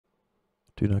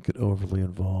Do not get overly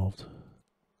involved.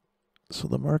 So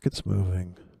the market's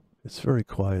moving. It's very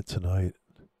quiet tonight.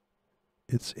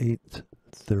 It's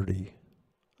 8:30.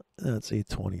 It's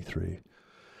 8:23.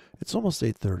 It's almost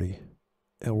 8:30.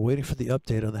 And we're waiting for the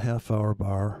update on the half-hour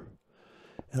bar.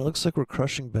 And it looks like we're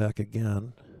crushing back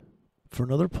again for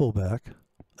another pullback,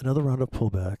 another round of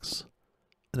pullbacks,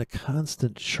 and a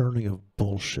constant churning of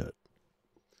bullshit.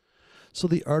 So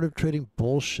the art of trading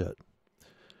bullshit.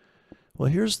 Well,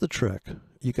 here's the trick.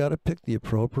 You got to pick the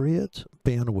appropriate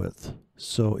bandwidth.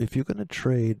 So if you're going to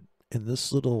trade in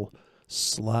this little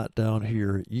slot down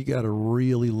here, you got to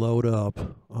really load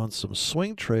up on some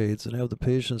swing trades and have the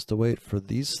patience to wait for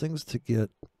these things to get,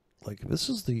 like, this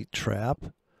is the trap,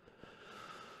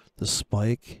 the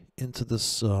spike into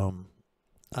this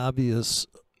obvious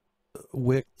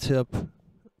wick tip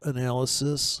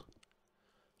analysis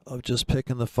of just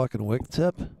picking the fucking wick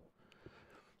tip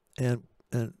and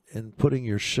putting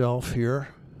your shelf here.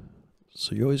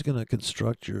 So you're always going to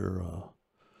construct your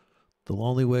the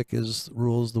lonely wick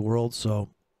rules the world. So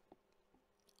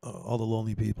all the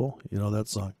lonely people, you know that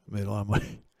song, made a lot of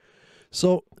money.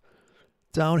 So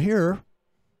down here,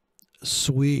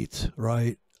 sweet,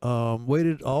 right?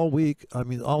 Waited all week, I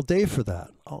mean all day for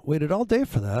that. Waited all day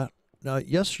for that. Now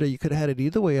yesterday you could have had it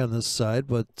either way on this side,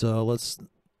 but let's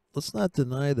not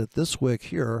deny that this wick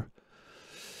here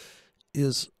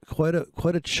is quite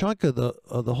a chunk of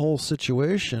the whole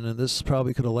situation, and this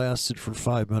probably could have lasted for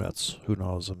 5 minutes. Who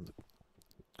knows?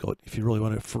 If you really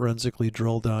want to forensically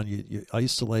drill down, you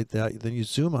isolate that, then you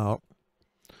zoom out,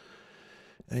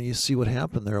 and you see what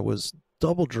happened there. It was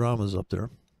double dramas up there.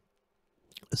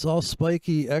 It's all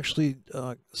spiky. Actually,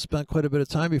 spent quite a bit of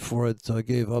time before it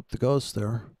gave up the ghost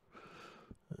there.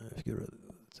 If you get rid of it,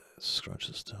 scrunch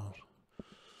this down.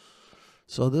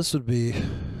 So this would be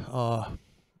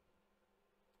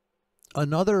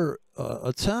another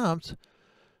attempt,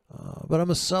 but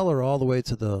I'm a seller all the way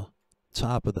to the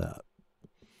top of that.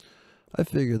 I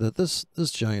figure that this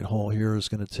giant hole here is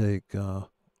going to take,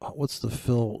 what's the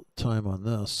fill time on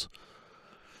this?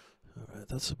 All right,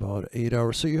 that's about 8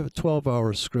 hours. So you have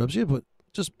 12-hour scripts.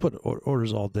 Just put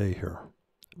orders all day here.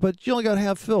 But you only got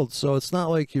half filled, so it's not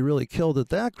like you really killed it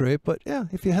that great. But yeah,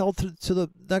 if you held to the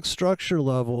next structure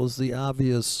level is the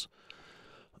obvious.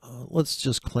 Let's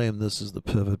just claim this is the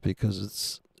pivot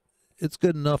because it's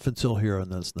good enough until here,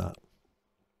 and then it's not.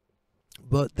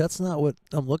 But that's not what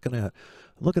I'm looking at.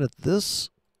 I'm looking at this,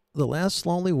 the last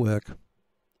lonely wick.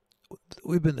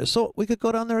 We've been there, so we could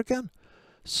go down there again.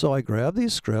 So I grab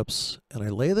these scripts and I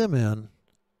lay them in,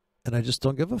 and I just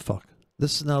don't give a fuck.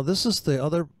 This is the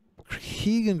other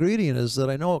key ingredient, is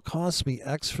that I know it costs me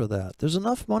X for that. There's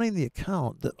enough money in the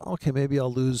account that, okay, maybe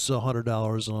I'll lose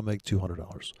 $100 and I'll make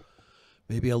 $200.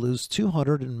 Maybe I'll lose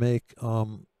 $200 and make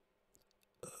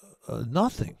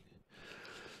nothing.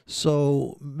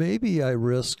 So maybe I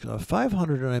risk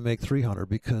 $500 and I make $300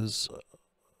 because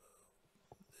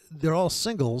they're all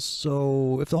singles.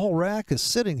 So if the whole rack is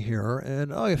sitting here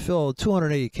and you filled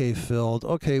 280K filled,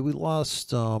 okay, we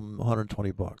lost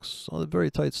 120 bucks. So they're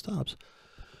very tight stops.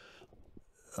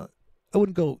 I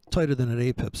wouldn't go tighter than an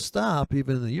 8 pip stop,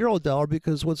 even in the euro dollar,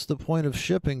 because what's the point of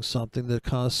shipping something that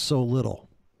costs so little?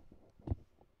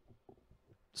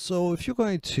 So if you're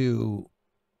going to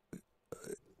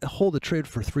hold a trade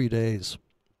for 3 days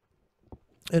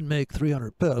and make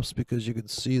 300 pips because you can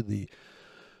see the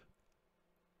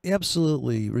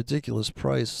absolutely ridiculous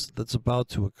price that's about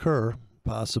to occur,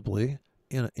 possibly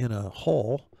in a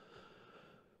hole,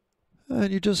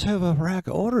 and you just have a rack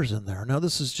of orders in there. Now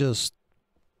this is just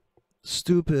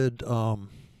stupid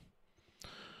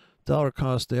dollar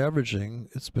cost averaging.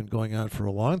 It's been going on for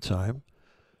a long time,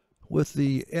 with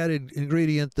the added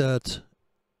ingredient that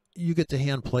you get to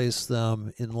hand place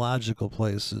them in logical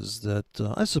places that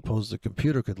I suppose the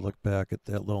computer could look back at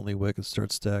that lonely wick and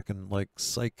start stacking like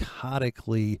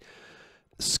psychotically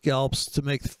scalps to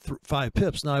make 5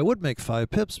 pips. Now I would make 5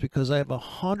 pips because I have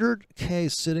 100K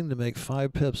sitting to make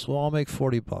 5 pips. Well, I'll make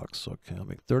 40 bucks. Okay, I'll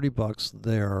make 30 bucks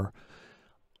there.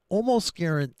 Almost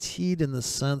guaranteed, in the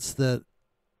sense that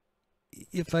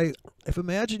if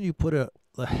imagine you put a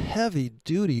heavy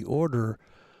duty order,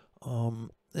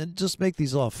 and just make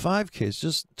these all 5Ks.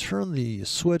 Just turn the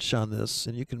switch on this,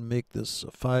 and you can make this a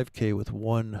 5K with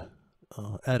one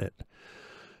edit.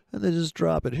 And then just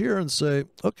drop it here and say,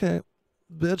 okay,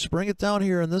 bitch, bring it down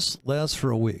here, and this lasts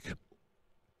for a week.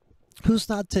 Who's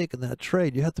not taking that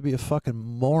trade? You have to be a fucking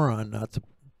moron not to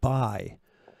buy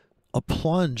a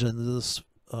plunge into this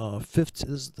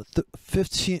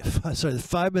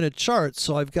 5-minute chart.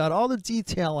 So I've got all the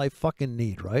detail I fucking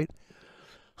need, right?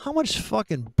 How much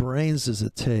fucking brains does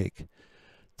it take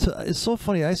It's so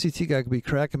funny. ICT guy could be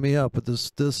cracking me up with this,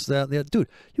 that, and the other. Dude,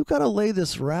 you got to lay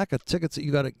this rack of tickets.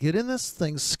 You got to get in this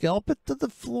thing, scalp it to the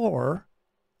floor,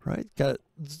 right?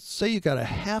 Say you got a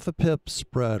half a pip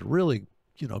spread, really,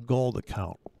 gold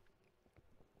account.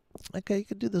 Okay, you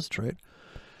could do this trade.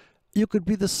 You could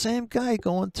be the same guy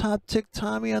going top tick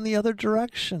Tommy on the other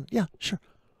direction. Yeah, sure.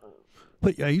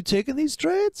 But are you taking these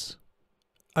trades?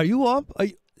 Are you up?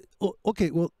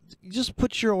 Okay, well, you just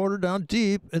put your order down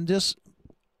deep and just,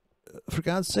 for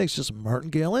God's sakes, just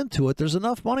martingale into it. There's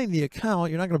enough money in the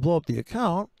account. You're not going to blow up the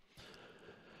account.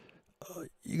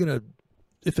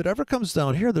 If it ever comes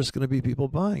down here, there's going to be people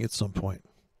buying at some point.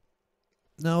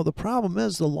 Now, the problem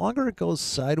is, the longer it goes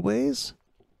sideways,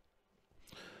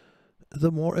 the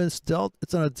more it's on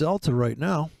a delta right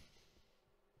now.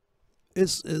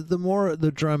 The more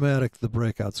the dramatic the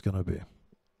breakout's going to be.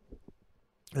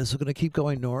 Is it going to keep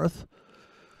going north?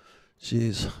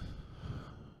 Jeez.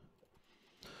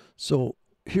 So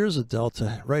here's a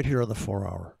delta right here on the 4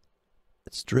 hour.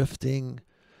 It's drifting.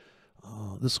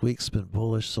 This week's been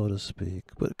bullish, so to speak,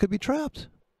 but it could be trapped.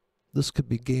 This could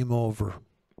be game over.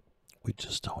 We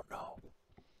just don't know.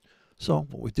 So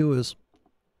what we do is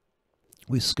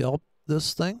we scalp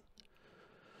this thing.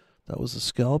 That was a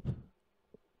scalp.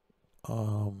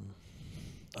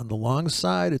 On the long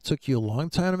side, it took you a long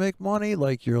time to make money.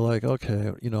 Like, you're like,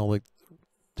 okay, like,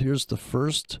 here's the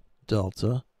first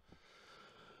delta.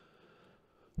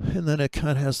 And then it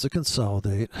kind of has to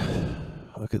consolidate.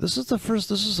 Okay, this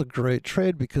is a great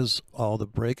trade because all the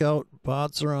breakout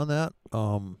bots are on that.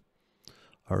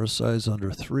 RSI is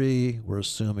under 3. We're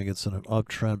assuming it's in an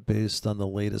uptrend based on the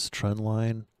latest trend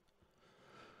line,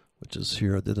 which is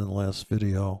here. I did in the last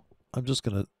video. I'm just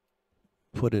going to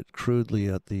put it crudely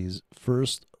at these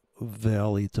first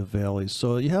valley to valley.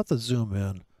 So you have to zoom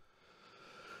in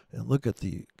and look at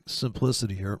the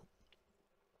simplicity here.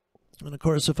 And of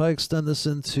course, if I extend this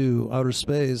into outer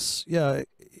space, yeah,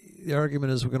 the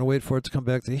argument is we're going to wait for it to come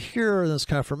back to here in this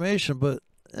confirmation. But,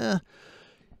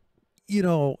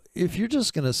 if you're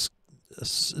just going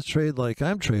to trade like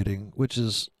I'm trading, which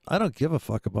is, I don't give a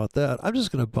fuck about that. I'm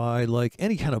just going to buy like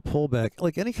any kind of pullback,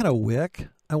 like any kind of wick.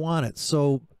 I want it.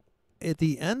 So at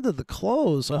the end of the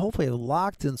close, I hopefully have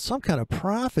locked in some kind of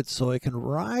profit so I can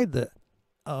ride the,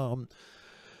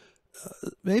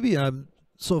 maybe I'm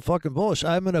so fucking bullish.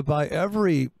 I'm going to buy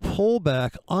every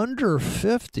pullback under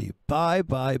 50. Buy.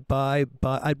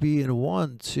 I'd be in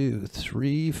 1, 2,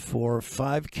 3, 4,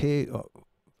 5K,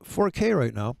 4K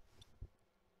right now.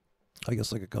 I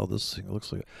guess I could call this thing, it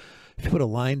looks like, if you put a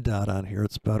line dot on here,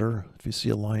 it's better if you see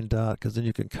a line dot, because then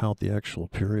you can count the actual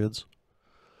periods.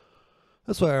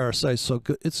 That's why RSI is so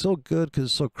good. It's so good because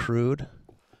it's so crude.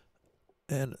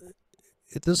 And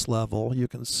at this level, you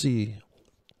can see,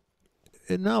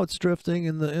 and now it's drifting,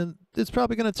 and it's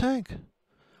probably going to tank.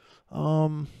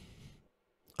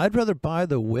 I'd rather buy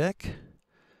the wick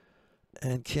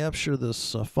and capture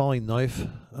this falling knife.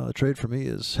 Trade for me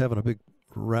is having a big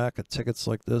rack of tickets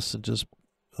like this and just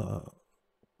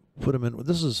put them in.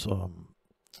 This is, I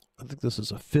think this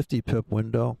is a 50 pip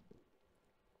window.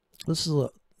 This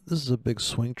is a big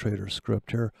swing trader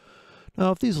script here.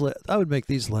 Now, if I would make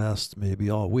these last maybe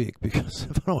all week, because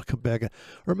if I don't want to come back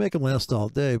or make them last all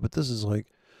day, but this is like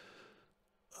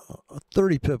a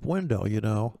 30 pip window,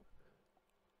 and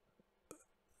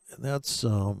that's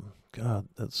God,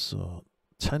 that's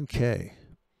 10K.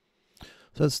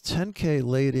 So that's 10K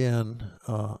laid in,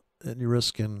 and you're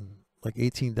risking like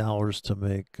 $18 to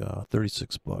make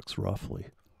 36 bucks roughly.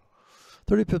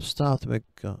 30 pips stop to make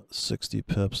 60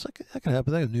 pips. That can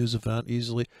happen. That's a news event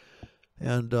easily.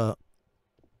 And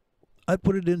I'd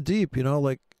put it in deep,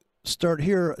 like start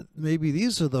here. Maybe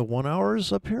these are the 1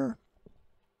 hours up here.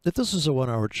 If this is a 1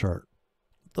 hour chart,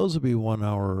 those would be 1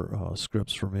 hour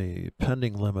scripts for me,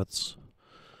 pending limits.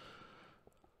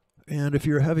 And if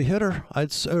you're a heavy hitter,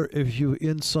 I'd say, or if you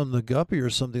in some the guppy or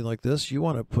something like this, you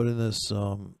want to put in this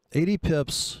 80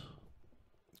 pips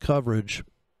coverage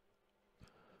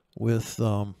with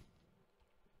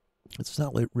it's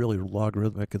not like really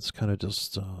logarithmic. It's kind of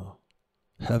just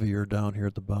heavier down here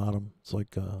at the bottom. It's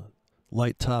like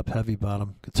light top, heavy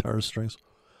bottom guitar strings.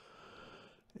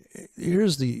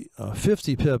 Here's the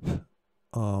 50 pip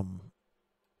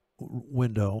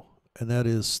window, and that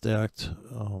is stacked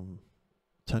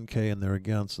 10K in there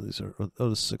again. So these are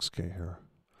 6K here.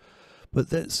 But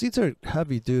these are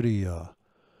heavy duty.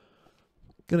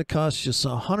 Going to cost you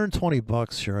some 120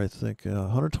 bucks here, I think.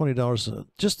 $120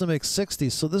 just to make 60.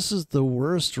 So this is the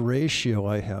worst ratio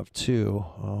I have too.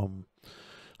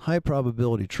 High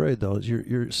probability trade though.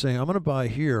 You're saying I'm going to buy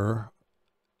here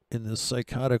in this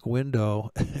psychotic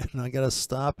window, and I got to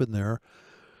stop in there.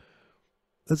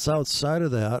 that's outside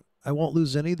of that. I won't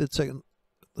lose any. The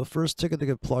first ticket to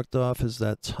get plucked off is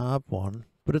that top one,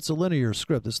 but it's a linear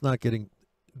script. It's not getting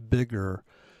bigger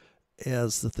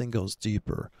as the thing goes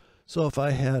deeper. So if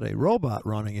I had a robot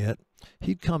running it,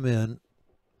 he'd come in.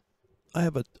 I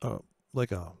have a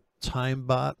like a time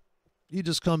bot. He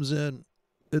just comes in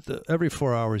every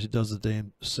 4 hours. He does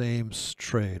the same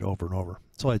trade over and over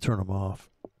until I turn him off,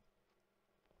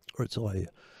 or until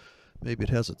maybe it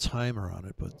has a timer on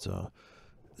it. But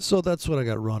so that's what I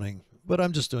got running. But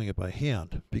I'm just doing it by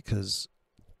hand because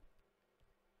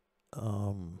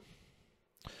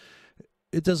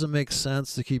it doesn't make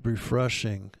sense to keep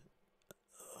refreshing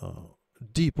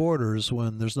deep orders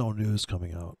when there's no news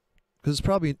coming out. Because it's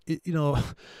probably,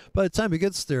 by the time it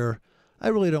gets there, I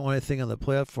really don't want anything on the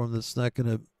platform that's not going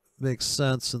to make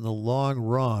sense in the long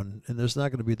run, and there's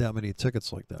not going to be that many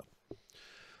tickets like that.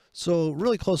 So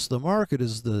really close to the market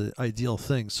is the ideal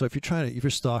thing. So if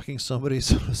you're stalking somebody,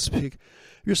 so to speak,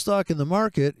 you're stalking the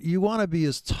market, you want to be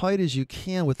as tight as you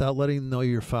can without letting them know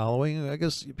you're following. I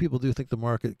guess people do think the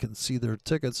market can see their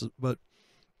tickets, but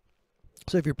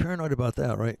so if you're paranoid about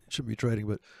that, right, you shouldn't be trading.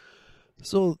 But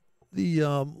so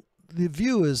the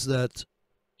view is that,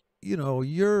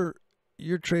 your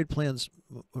trade plans,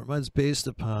 or mine's based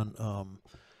upon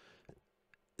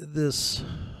this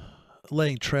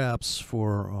laying traps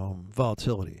for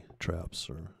volatility traps,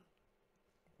 or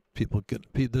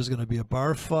there's going to be a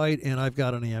bar fight and I've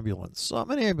got an ambulance. So I'm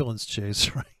an ambulance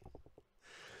chase, right?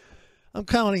 I'm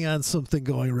counting on something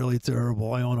going really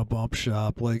terrible. I own a bump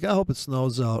shop. Like, I hope it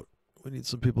snows out. We need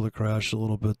some people to crash a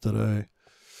little bit today.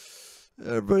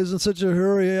 Everybody's in such a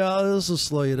hurry. Yeah, this will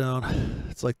slow you down.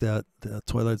 It's like that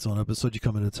Twilight Zone episode. You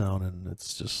come into town and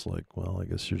it's just like, well, I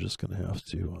guess you're just going to have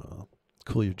to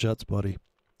cool your jets, buddy.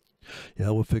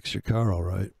 Yeah, we'll fix your car, all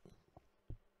right.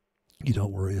 You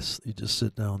don't worry. You just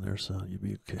sit down there, son. You'll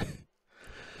be okay.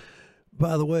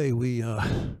 By the way, we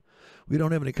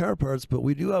don't have any car parts, but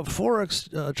we do have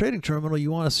forex trading terminal.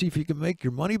 You want to see if you can make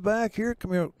your money back? Here,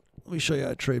 come here. Let me show you how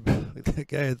to trade. That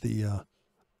guy at the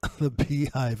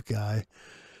beehive guy.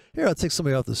 Here, I'll take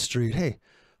somebody off the street. Hey,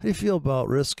 how do you feel about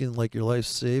risking like your life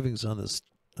savings on this?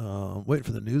 Waiting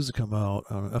for the news to come out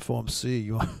on FOMC.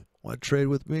 You want to trade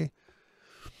with me?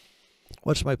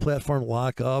 Watch my platform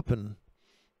lock up and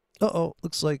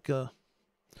looks like.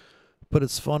 But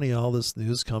it's funny, all this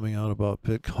news coming out about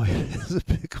Bitcoin.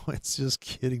 Bitcoin's just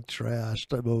getting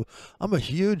trashed. I'm a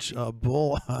huge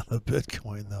bull on the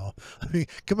Bitcoin, though. I mean,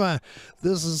 come on,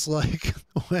 this is like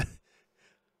when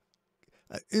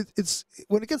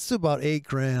when it gets to about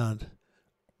 $8,000.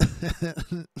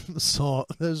 So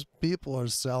there's people are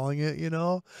selling it,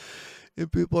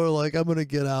 and people are like, "I'm gonna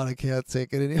get out. I can't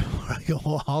take it anymore." I go,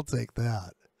 "Well, I'll take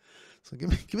that." So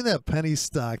give me that penny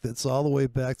stock that's all the way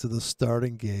back to the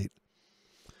starting gate.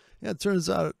 Yeah, it turns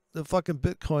out the fucking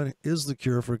Bitcoin is the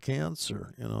cure for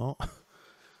cancer,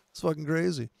 It's fucking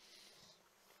crazy.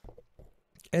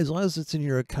 As long as it's in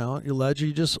your account, your ledger,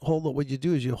 you just hold up. What you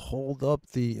do is you hold up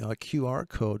the QR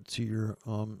code to your,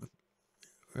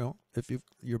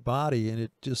 your body, and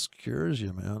it just cures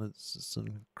you, man. It's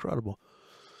incredible.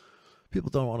 People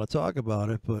don't want to talk about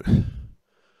it, but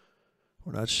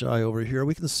we're not shy over here.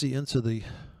 We can see into the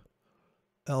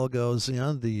algos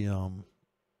and the,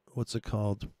 what's it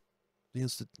called? The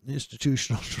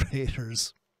institutional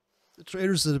traders. The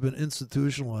traders that have been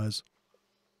institutionalized.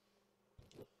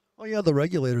 Oh, yeah, the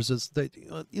regulators. As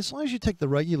long as you take the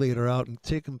regulator out and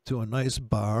take him to a nice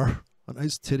bar, a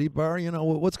nice titty bar,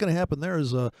 what's going to happen there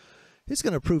is he's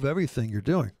going to approve everything you're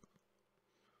doing.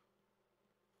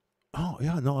 Oh,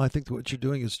 yeah, no, I think what you're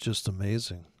doing is just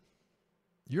amazing.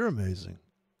 You're amazing.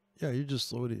 Yeah, you're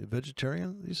just a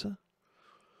vegetarian, Lisa?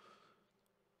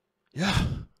 Yeah,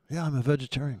 I'm a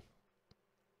vegetarian.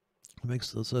 It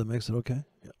makes it okay?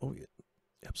 Yeah, oh, yeah,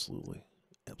 absolutely.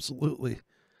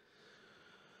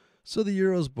 So the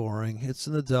euro's boring. It's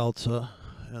in the delta,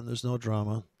 and there's no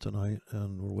drama tonight,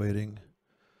 and we're waiting.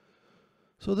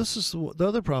 So this is the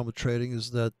other problem with trading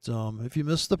is that if you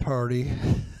miss the party,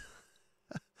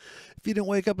 if you didn't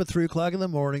wake up at 3 o'clock in the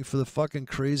morning for the fucking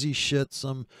crazy shit,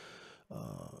 some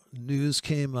news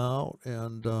came out,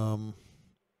 and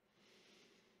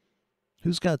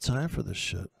who's got time for this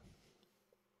shit?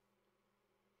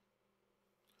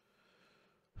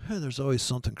 Hey, there's always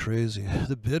something crazy.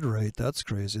 The bid rate, that's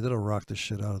crazy. That'll rock the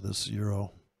shit out of this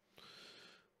euro.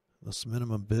 This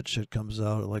minimum bid shit comes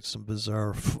out at like some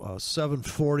bizarre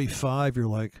 745. You're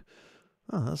like,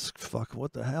 oh, that's fuck,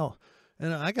 what the hell?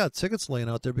 And I got tickets laying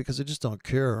out there because I just don't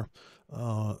care.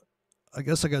 I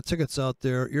guess I got tickets out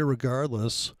there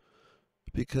irregardless,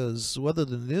 because whether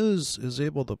the news is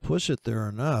able to push it there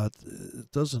or not,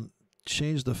 it doesn't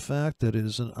change the fact that it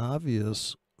is an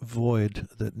obvious void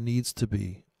that needs to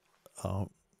be uh,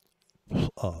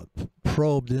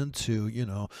 probed into,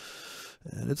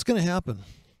 and it's going to happen.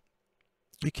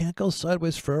 You can't go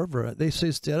sideways forever. They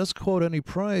say status quo at any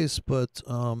price, but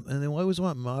and they always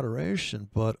want moderation,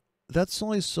 but that's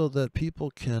only so that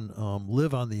people can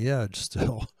live on the edge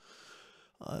still.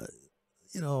 Uh,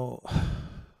 you know,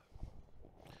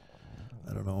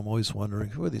 I don't know. I'm always wondering,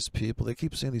 who are these people? They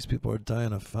keep saying these people are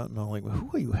dying of fentanyl. Like, well, who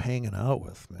are you hanging out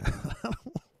with, man?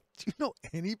 Do you know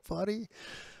anybody?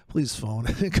 Please phone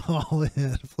and call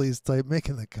in. Please type, make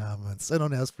in the comments. I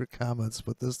don't ask for comments,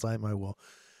 but this time I will.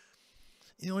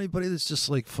 You know anybody that's just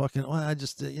like fucking, oh, I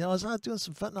just, I was out doing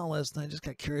some fentanyl last night. I just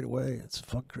got carried away. It's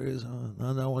fucking crazy. Oh,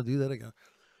 no, I don't want to do that again.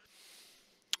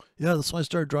 Yeah, that's why I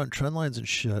started drawing trend lines and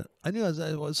shit. I knew I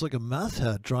was like a meth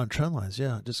head drawing trend lines.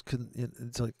 Yeah, just couldn't,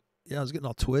 it's like, yeah, I was getting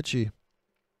all twitchy.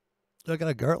 I got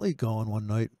a Gartley going one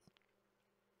night.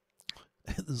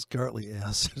 This Gartley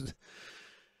acid.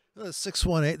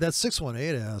 618, that's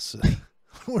 618 acid.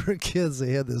 When we were kids,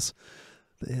 they had this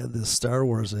Star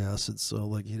Wars acid. So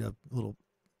like you'd have little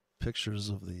pictures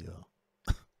of the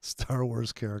Star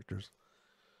Wars characters.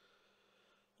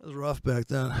 It was rough back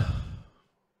then.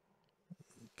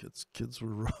 Kids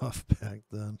were rough back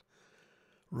then.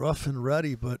 Rough and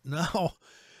ready, but now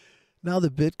the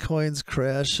Bitcoin's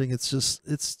crashing.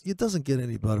 It doesn't get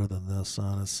any better than this,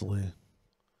 honestly.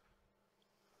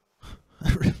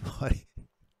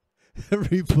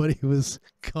 Everybody was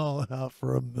calling out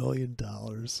for $1 million.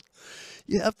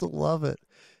 You have to love it.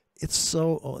 It's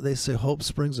so, they say hope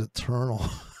springs eternal.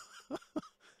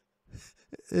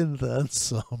 And then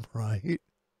some, right?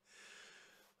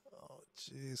 Oh,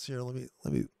 jeez. Here, let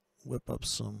me whip up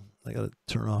some. I got to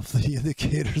turn off the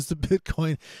indicators to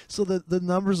Bitcoin. So the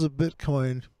numbers of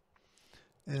Bitcoin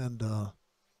and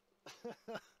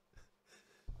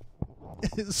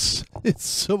it's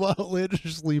so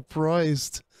outlandishly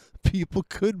priced. People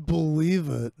could believe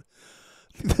it.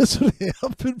 That's what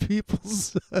happened. People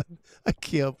said, I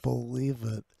can't believe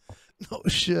it. No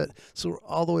shit. So we're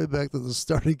all the way back to the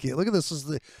starting gate. Look at this.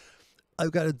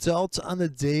 I've got a delta on the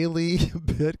daily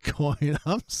Bitcoin.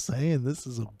 I'm saying this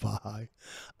is a buy.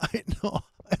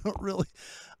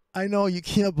 I know you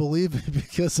can't believe it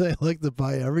because I like to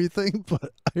buy everything,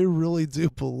 but I really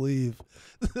do believe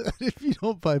that if you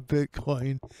don't buy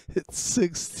Bitcoin, it's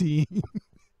 16.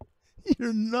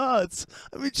 You're nuts.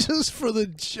 I mean, just for the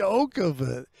joke of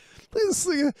it. This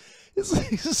thing,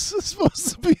 it's supposed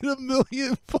to be $1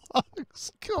 million.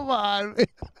 Come on, man.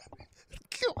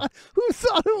 Come on. Who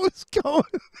thought it was going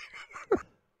there?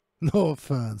 No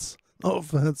offense. No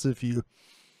offense if you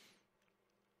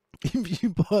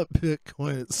bought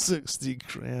Bitcoin at 60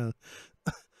 grand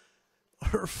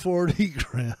or 40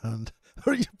 grand,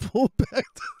 or you pull back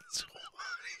to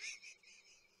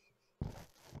 20.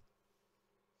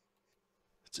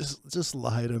 Just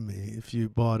lie to me if you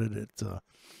bought it at.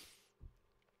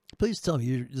 Please tell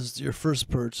me this is your first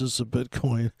purchase of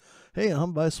Bitcoin. Hey,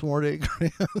 I'm buying some more 8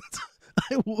 grand.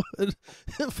 I would,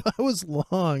 if I was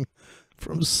long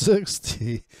from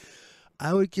 60,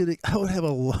 I would have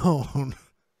a loan.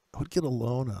 I would get a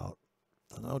loan out,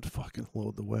 and I would fucking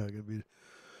load the wagon.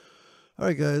 All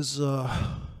right, guys.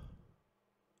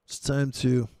 It's time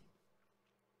to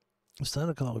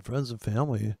call my friends and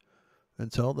family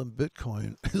and tell them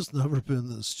Bitcoin has never been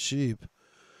this cheap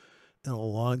in a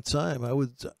long time. I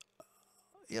would,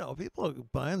 people are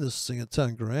buying this thing at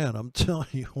 10 grand. I'm telling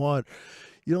you what,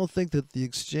 you don't think that the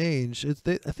exchange, I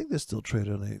think they still trade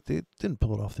on it. They didn't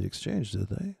pull it off the exchange, did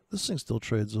they? This thing still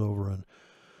trades over. And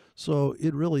so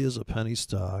it really is a penny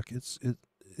stock. It's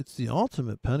the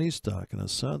ultimate penny stock in a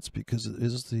sense, because it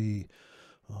is the,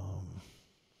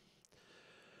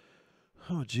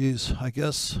 I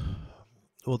guess,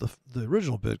 well, the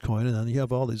original Bitcoin, and then you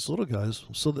have all these little guys.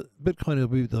 So the Bitcoin will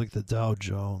be like the Dow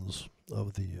Jones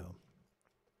of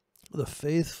the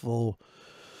faithful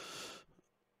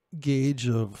gauge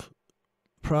of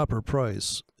proper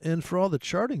price. And for all the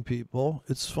charting people,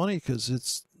 it's funny because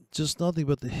it's just nothing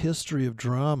but the history of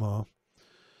drama.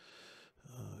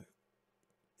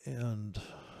 And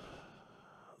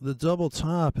the double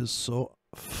top is so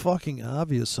fucking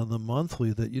obvious on the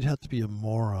monthly that you'd have to be a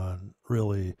moron,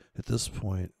 really, at this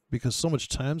point, because so much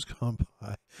time's gone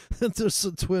by. And there's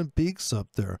some Twin Peaks up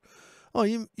there. Oh,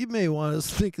 you may want to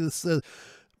think this,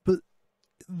 but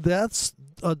that's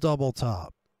a double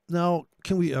top. Now,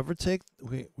 can we ever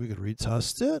we could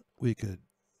retest it? We could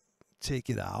take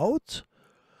it out?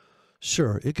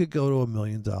 Sure, it could go to $1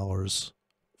 million.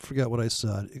 Forget what I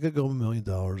said. It could go $1 million.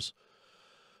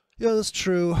 Yeah, that's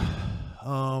true.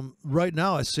 Right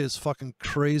now, I say it's fucking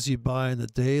crazy buying the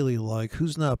daily. Like,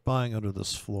 who's not buying under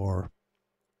this floor?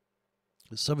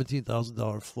 The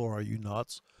 $17,000 floor. Are you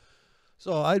nuts?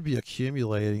 So I'd be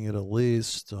accumulating it at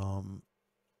least.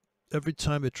 Every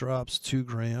time it drops 2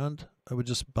 grand, I would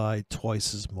just buy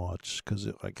twice as much because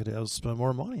I could have spend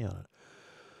more money on it.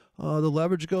 The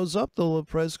leverage goes up, the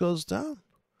price goes down.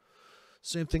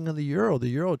 Same thing on the euro. The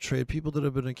euro trade, people that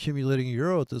have been accumulating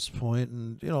euro at this point,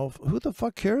 and who the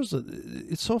fuck cares?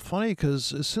 It's so funny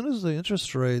because as soon as the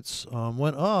interest rates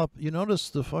went up, you notice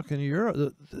the fucking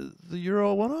euro, the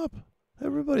euro went up.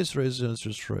 Everybody's raising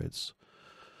interest rates.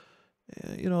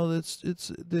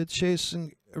 They're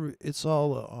chasing. It's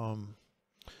all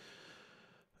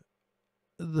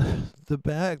the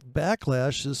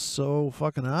backlash is so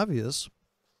fucking obvious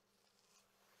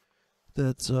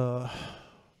that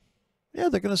yeah,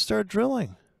 they're going to start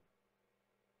drilling.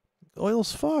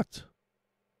 Oil's fucked.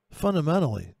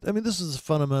 Fundamentally. I mean, this is a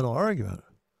fundamental argument.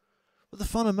 But the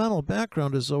fundamental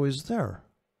background is always there.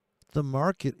 The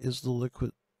market is the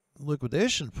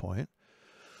liquidation point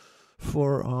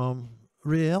for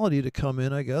reality to come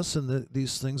in, I guess, and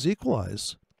these things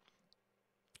equalize.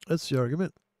 That's the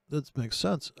argument. That makes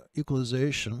sense.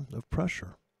 Equalization of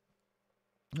pressure.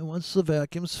 And once the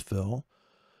vacuums fill,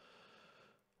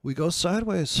 we go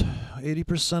sideways.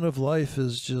 80% of life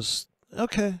is just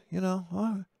okay, all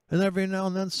right. And every now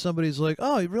and then somebody's like,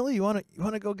 "Oh, really? You want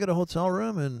to go get a hotel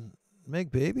room and make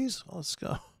babies? Oh, let's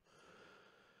go.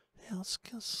 Yeah, let's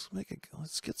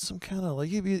get some kind of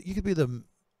like you could be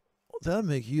that'll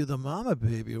make you the mama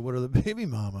baby or what are the baby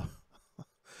mama?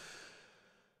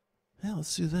 Yeah,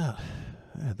 let's do that.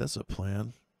 Yeah, that's a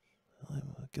plan.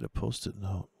 I'll get a post-it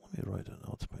note. Let me write a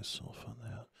note to myself on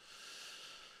that.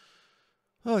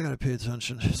 Oh, I gotta pay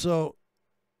attention. So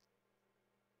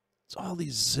it's all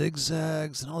these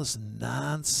zigzags and all this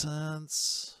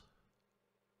nonsense.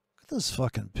 Look at this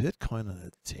fucking Bitcoin on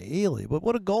a daily. But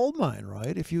what a gold mine,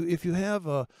 right? If you have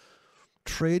a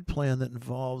trade plan that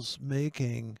involves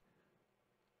making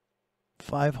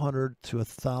 $500 to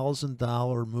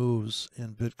 $1,000 moves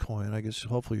in Bitcoin, I guess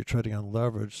hopefully you're trading on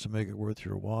leverage to make it worth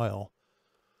your while.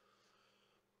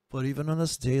 But even on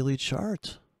this daily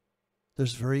chart,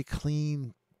 there's very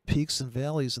clean peaks and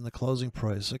valleys in the closing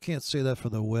price. I can't say that for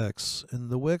the wicks. And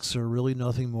the wicks are really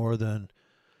nothing more than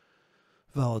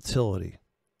volatility.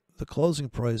 The closing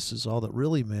price is all that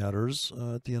really matters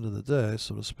at the end of the day,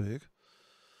 so to speak.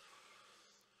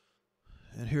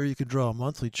 And here you can draw a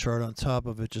monthly chart on top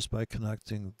of it just by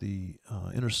connecting the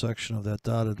intersection of that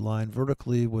dotted line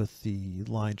vertically with the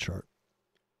line chart.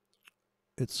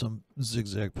 It's some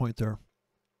zigzag point there.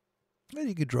 And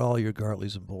you could draw all your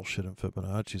Gartleys and bullshit and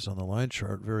Fibonacci's on the line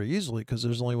chart very easily because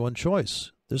there's only one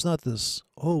choice. There's not this,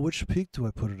 oh, which peak do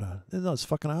I put it on? No, it's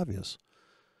fucking obvious.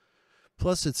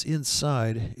 Plus, it's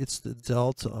inside. It's the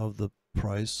delta of the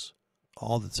price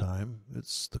all the time.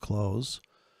 It's the close.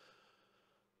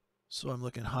 So I'm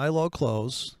looking high, low,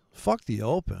 close. Fuck the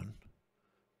open.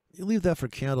 You leave that for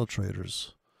candle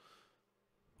traders.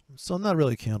 So I'm not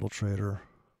really a candle trader.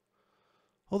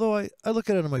 Although I look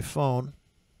at it on my phone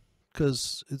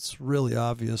because it's really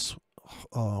obvious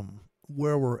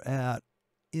where we're at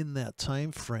in that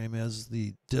time frame as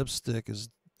the dipstick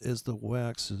as the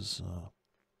wax is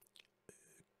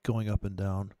going up and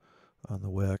down on the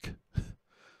wick.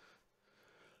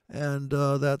 And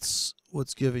that's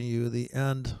what's giving you the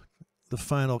end. The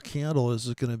final candle, is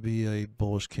it going to be a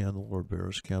bullish candle or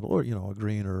bearish candle or, a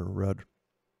green or a red?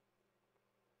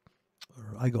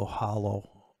 Or I go hollow.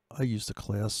 I use the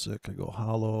classic. I go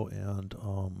hollow and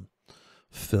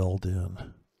filled in.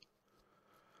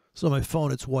 So my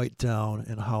phone, it's white down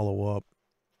and hollow up,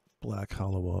 black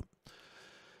hollow up.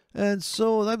 And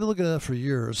so I've been looking at that for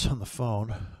years on the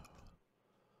phone.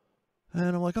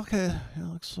 And I'm like, okay,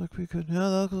 looks like we could,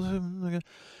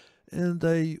 and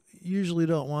I usually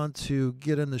don't want to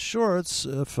get in the shorts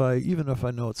even if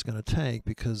I know it's going to tank,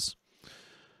 because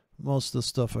most of the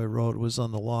stuff I wrote was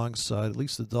on the long side, at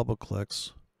least the double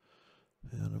clicks.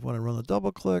 And when I run the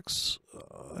double clicks,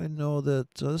 I know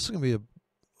that this is going to be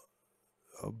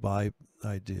a buy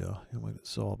idea.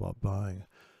 It's all about buying.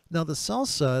 Now, the sell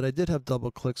side, I did have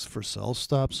double clicks for sell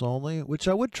stops only, which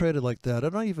I would trade it like that. I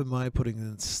don't even mind putting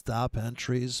in stop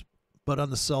entries, but on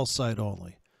the sell side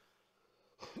only.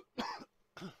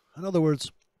 In other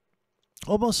words,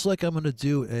 almost like I'm going to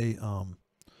do a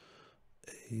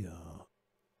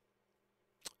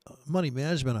money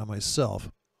management on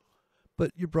myself,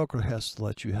 but your broker has to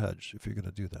let you hedge if you're going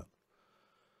to do that.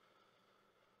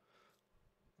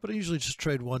 But I usually just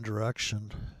trade one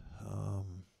direction.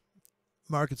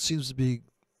 Market seems to be,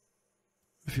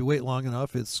 if you wait long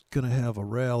enough, it's going to have a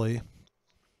rally.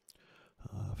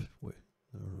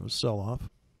 of a sell-off.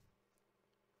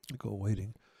 Go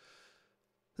waiting.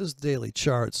 This is daily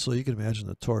chart, so you can imagine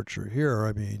the torture here.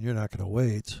 I mean, you're not going to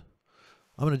wait.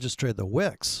 I'm going to just trade the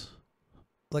wicks.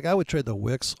 Like, I would trade the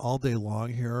wicks all day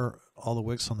long here. All the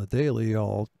wicks on the daily,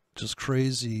 all just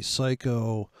crazy,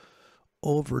 psycho,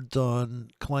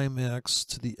 overdone, climax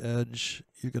to the edge.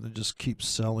 You're going to just keep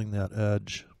selling that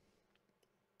edge.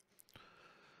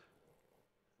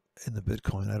 In the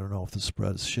Bitcoin, I don't know if the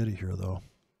spread is shitty here, though.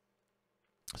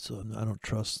 So I don't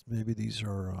trust. Maybe these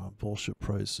are bullshit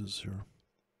prices here.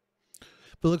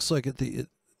 But it looks like at the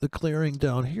clearing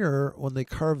down here, when they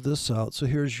carve this out, so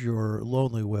here's your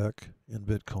lonely wick in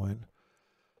Bitcoin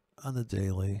on the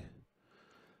daily.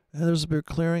 And there's a big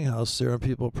clearinghouse there, and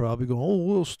people probably go, oh,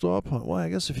 we'll stop hunt. Well, I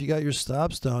guess if you got your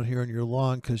stops down here and you're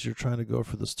long because you're trying to go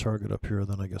for this target up here,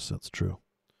 then I guess that's true.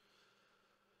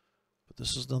 But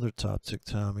this is another top tick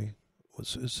Tommy.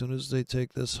 As soon as they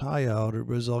take this high out,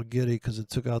 everybody's all giddy because it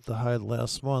took out the high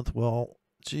last month. Well,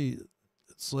 gee,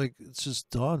 it's like it's just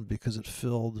done because it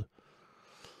filled.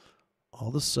 All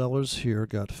the sellers here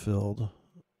got filled.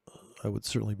 I would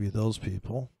certainly be those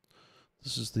people.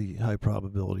 This is the high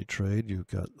probability trade. You've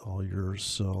got all your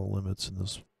sell limits in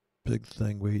this big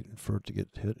thing waiting for it to get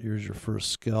hit. Here's your first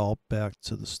scalp back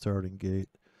to the starting gate.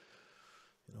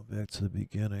 You know, back to the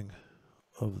beginning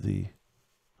of the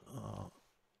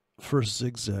first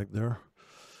zigzag there.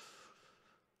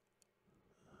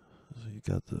 So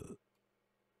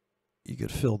you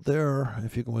get filled there.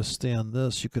 If you can withstand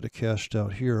this, you could have cashed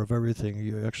out here of everything.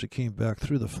 You actually came back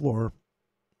through the floor.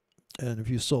 And if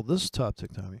you sold this top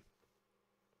tick, Tommy,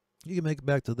 you can make it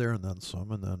back to there and then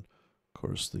some. And then, of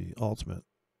course, the ultimate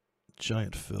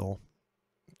giant fill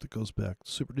that goes back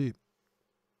super deep.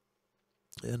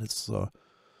 And it's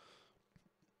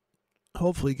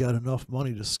hopefully got enough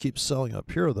money to keep selling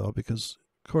up here, though, because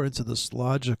according to this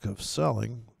logic of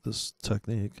selling, this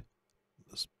technique,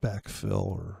 this backfill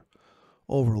or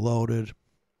overloaded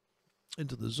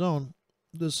into the zone,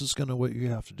 this is going to what you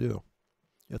have to do.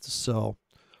 You have to sell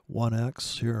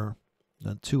 1x here,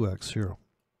 then 2x here.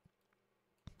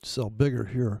 Sell bigger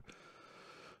here.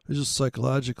 It's just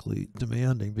psychologically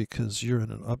demanding because you're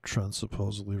in an uptrend,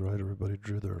 supposedly, right? Everybody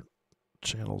drew their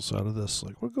channels out of this.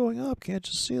 Like, we're going up. Can't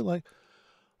you see? Like,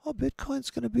 oh, Bitcoin's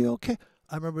going to be okay.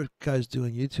 I remember guys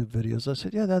doing YouTube videos. I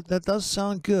said, yeah, that does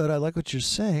sound good. I like what you're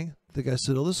saying. The guy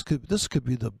said, oh, this could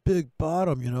be the big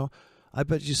bottom, you know. I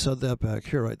bet you said that back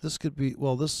here, right? This could be,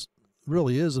 well, this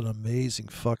really is an amazing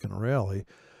fucking rally.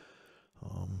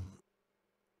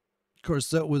 Of course,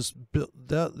 that was built.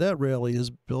 That rally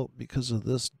is built because of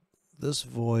this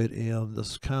void and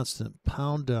this constant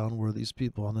pound down where these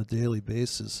people on a daily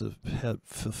basis have had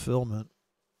fulfillment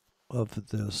of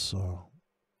this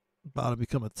bottom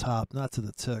become a top, not to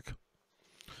the tick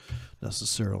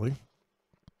necessarily.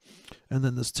 And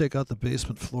then this take out the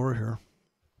basement floor here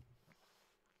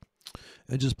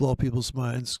and just blow people's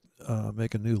minds,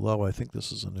 make a new low. I think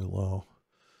this is a new low.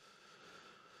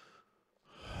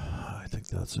 I think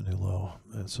that's a new low.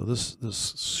 And so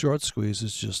this short squeeze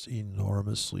is just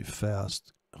enormously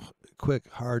fast, quick,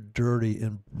 hard, dirty,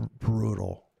 and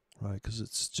brutal, right? Because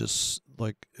it's just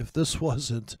like if this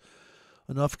wasn't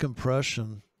enough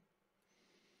compression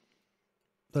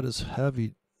that is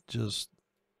heavy, just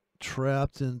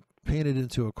trapped and painted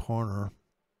into a corner,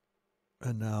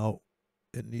 and now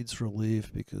it needs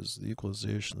relief because the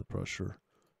equalization, the pressure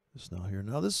is now here.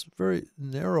 Now this very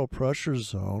narrow pressure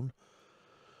zone,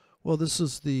 well, this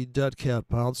is the dead cat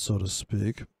bounce, so to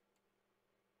speak,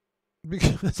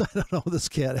 because I don't know, this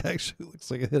cat actually looks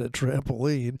like it hit a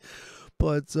trampoline,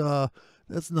 but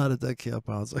that's not a dead cat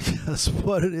bounce, I guess.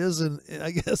 But it is, I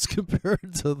guess,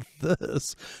 compared to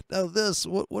this. Now this,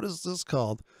 what is this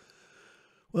called?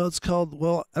 Well, it's called,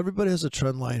 well, everybody has a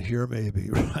trend line here, maybe,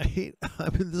 right? I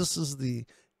mean, this is the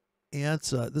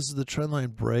trend line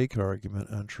break argument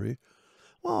entry.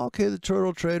 Well, okay, the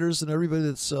turtle traders and everybody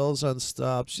that sells on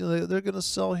stops, you know, they're going to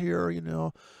sell here, you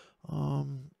know.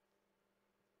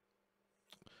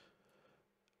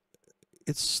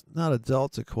 It's not a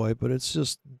delta quite, but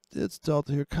it's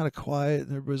delta here, kind of quiet, and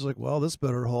everybody's like, well, this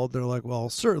better hold. They're like, well,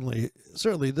 certainly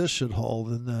this should hold,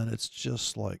 and then it's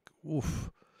just like,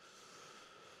 oof.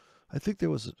 I think there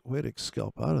was a way to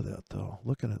scalp out of that, though,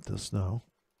 looking at this now.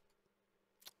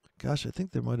 Gosh, I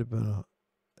think there might have been an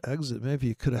exit. Maybe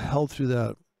you could have held through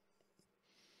that.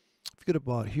 If you could have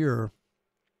bought here,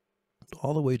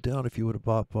 all the way down, if you would have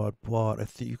bought, I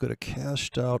think you could have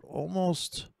cashed out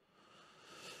almost.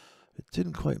 It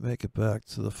didn't quite make it back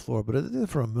to the floor, but it did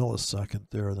for a millisecond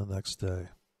there the next day.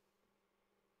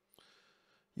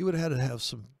 You would have had to have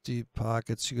some deep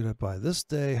pockets. You could have buy this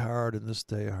day hard and this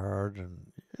day hard,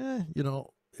 and you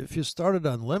know, if you started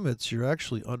on limits, you're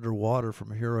actually underwater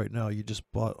from here right now. You just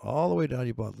bought all the way down.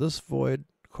 You bought this void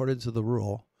according to the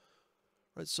rule,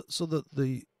 right? So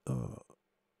the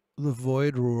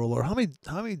void rule, or how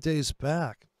many days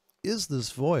back is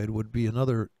this void, would be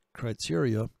another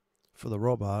criteria for the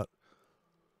robot.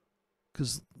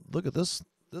 Because look at this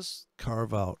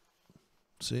carve out,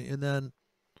 see, and then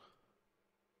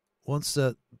once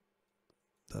this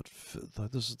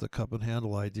is the cup and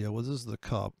handle idea. Well, this is the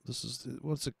cup. This is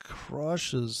once it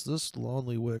crushes this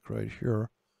lonely wick right here.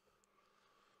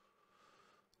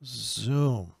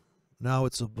 Zoom. Now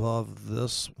it's above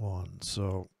this one.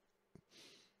 So,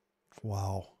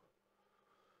 wow.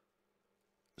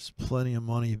 There's plenty of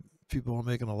money. People are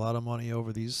making a lot of money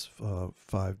over these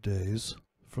 5 days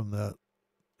from that,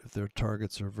 if their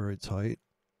targets are very tight.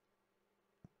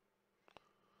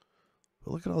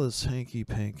 But look at all this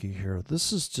hanky-panky here.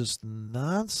 This is just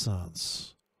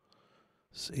nonsense.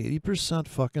 It's 80%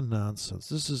 fucking nonsense.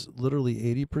 This is literally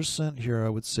 80% here. I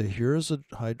would say here's a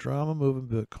high drama move in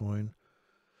Bitcoin.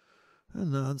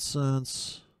 And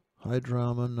nonsense. High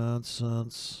drama,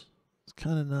 nonsense. It's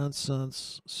kind of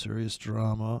nonsense. Serious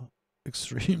drama.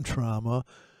 Extreme drama.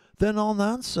 Then all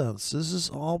nonsense. This is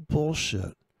all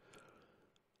bullshit.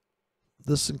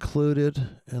 This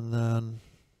included, and then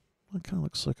it kind of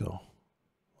looks like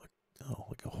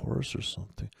like a horse or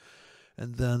something.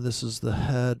 And then this is the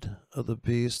head of the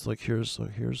beast. Like here's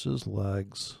his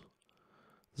legs.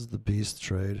 This is the beast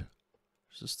trade.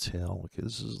 There's his tail. Okay,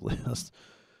 this is last.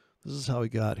 This is how he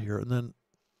got here. And then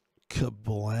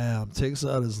kablam! Takes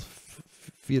out his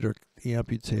feet are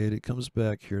amputated. Comes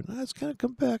back here. Now it's gonna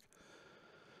come back.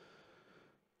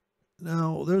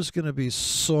 Now there's going to be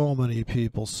so many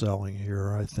people selling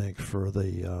here, I think, for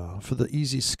the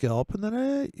easy scalp, and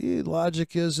then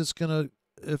logic is it's going to,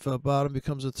 if a bottom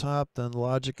becomes a top, then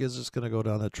logic is it's going to go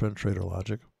down that trend trader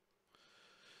logic,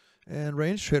 and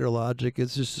range trader logic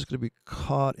is just going to be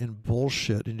caught in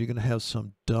bullshit, and you're going to have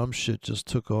some dumb shit just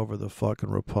took over the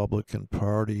fucking Republican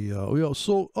Party.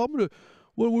 So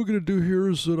what we're going to do here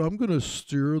is that I'm going to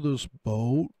steer this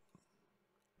boat.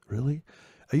 Really?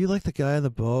 Are you like the guy on the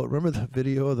boat? Remember the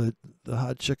video of the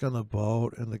hot chick on the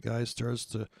boat, and the guy starts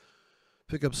to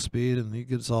pick up speed, and he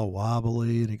gets all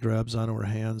wobbly, and he grabs onto her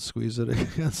hand, squeeze it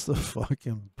against the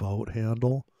fucking boat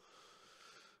handle,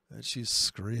 and she's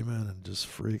screaming and just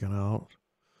freaking out.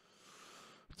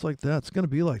 It's like that. It's going to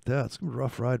be like that. It's going to be a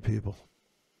rough ride, people.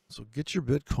 So get your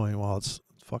Bitcoin while it's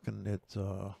fucking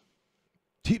at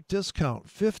deep discount.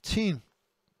 15.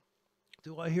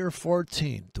 Do I hear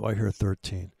 14? Do I hear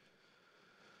 13?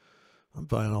 I'm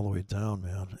buying all the way down,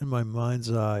 man. In my mind's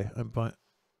eye, I'm buying.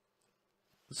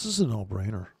 This is a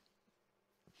no-brainer.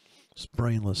 It's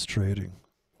brainless trading.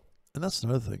 And that's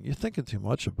another thing. You're thinking too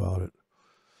much about it.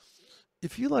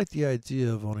 If you like the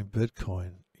idea of owning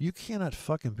Bitcoin, you cannot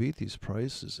fucking beat these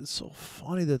prices. It's so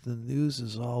funny that the news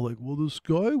is all like, well, this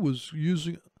guy was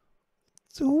using.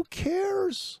 So who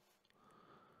cares?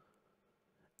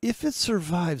 If it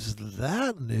survives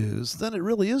that news, then it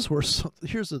really is worth something.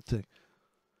 Here's the thing.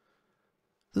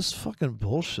 This fucking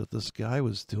bullshit this guy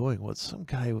was doing. What, some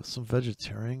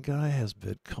vegetarian guy has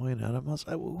Bitcoin enemas?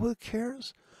 Who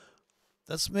cares?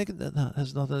 That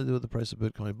has nothing to do with the price of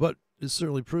Bitcoin. But it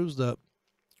certainly proves that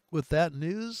with that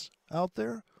news out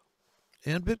there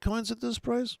and Bitcoin's at this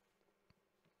price,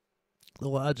 the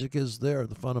logic is there,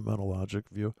 the fundamental logic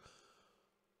view.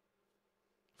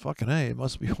 Fucking A, it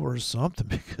must be worth something,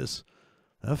 because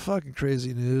that fucking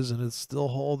crazy news, and it's still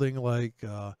holding like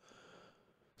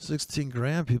 16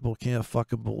 grand. People can't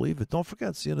fucking believe it. Don't forget,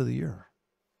 it's the end of the year.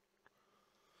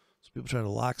 So people trying to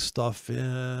lock stuff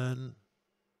in.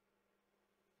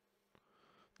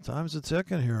 Time's a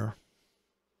ticking here.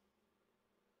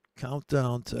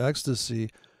 Countdown to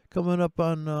ecstasy. Coming up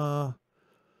on,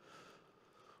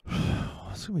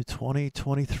 it's going to be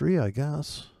 2023, I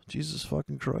guess. Jesus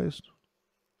fucking Christ.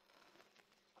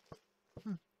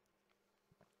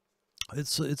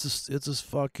 It's a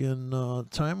fucking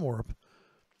time warp.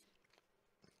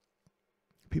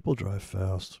 People drive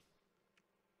fast.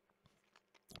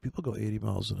 People go 80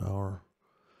 miles an hour.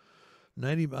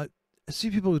 90. I see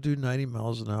people who do 90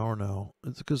 miles an hour now.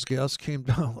 It's because gas came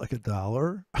down like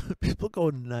 $1. People go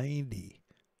 90.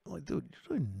 I'm like, dude,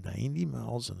 you're doing 90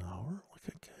 miles an hour?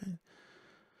 Like, okay.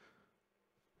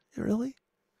 Yeah, really?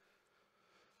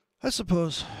 I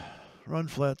suppose. Run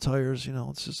flat tires,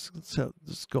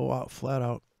 let's go out flat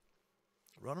out.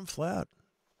 Run them flat.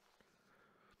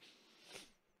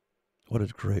 What a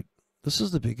great. This is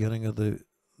the beginning of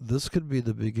this could be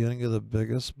the beginning of the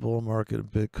biggest bull market in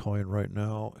Bitcoin right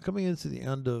now. Coming into the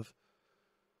end of,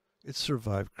 it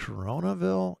survived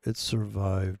Coronaville. It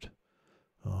survived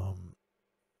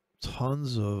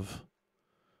tons of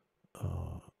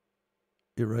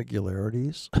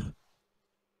irregularities.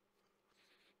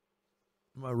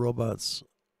 My robots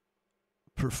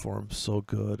perform so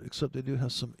good, except they do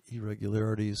have some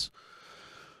irregularities,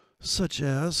 such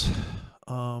as,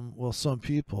 well, some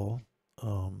people,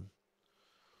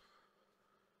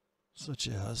 such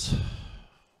as,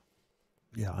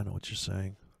 yeah, I know what you're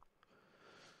saying.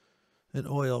 And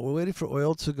oil, we're waiting for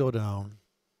oil to go down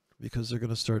because they're going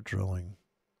to start drilling.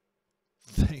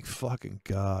 Thank fucking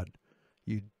God.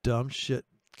 You dumb shit.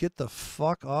 Get the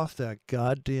fuck off that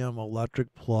goddamn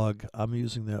electric plug. I'm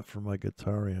using that for my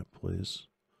guitar amp, please.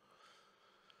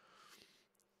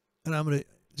 And I'm going to,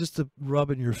 just to rub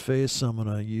in your face, I'm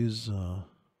going to use, I'm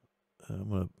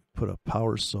going to put a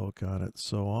power soak on it.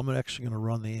 So I'm actually going to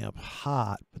run the amp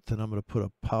hot, but then I'm going to put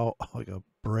a like a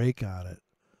brake on it.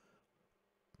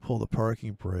 Pull the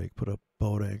parking brake, put a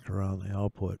boat anchor on the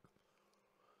output.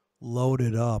 Load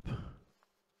it up.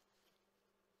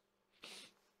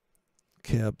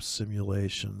 Cab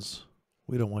simulations.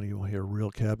 We don't want to hear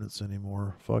real cabinets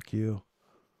anymore. Fuck you.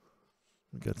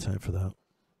 We got time for that.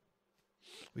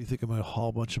 You think I'm going to haul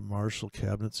a bunch of Marshall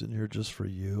cabinets in here just for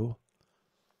you?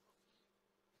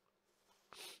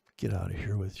 Get out of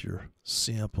here with your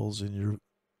samples and your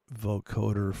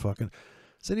vocoder fucking.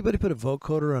 Has anybody put a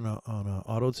vocoder on a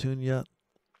auto tune yet?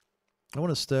 I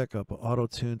want to stack up an auto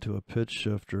tune to a pitch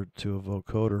shifter to a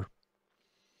vocoder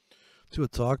to a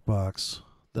talk box,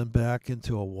 then back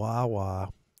into a wah wah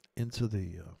into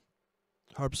the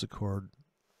harpsichord,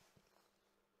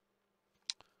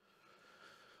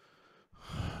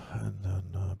 and then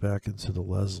back into the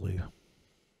Leslie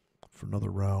for another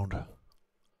round.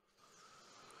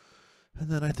 And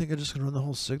then I think I'm just going to run the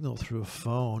whole signal through a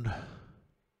phone,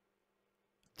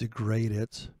 degrade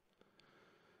it.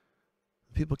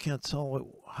 People can't tell,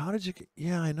 how did you get,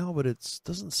 yeah, I know, but it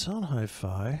doesn't sound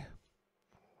hi-fi.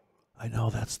 I know,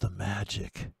 that's the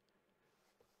magic.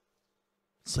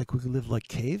 It's like we live like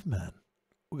cavemen.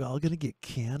 We're all going to get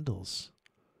candles.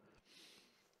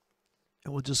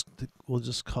 And we'll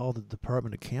just call the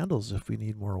Department of Candles if we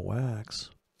need more wax.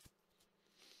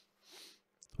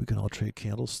 We can all trade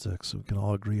candlesticks. We can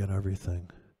all agree on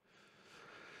everything.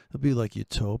 It'll be like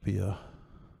utopia.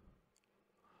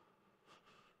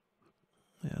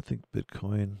 Yeah, I think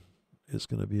Bitcoin is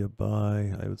going to be a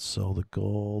buy. I would sell the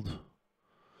gold.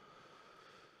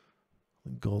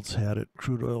 Gold's had it.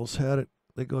 Crude oil's had it.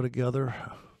 They go together.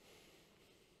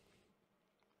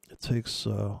 It takes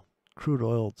crude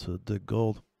oil to dig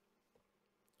gold.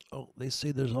 Oh, they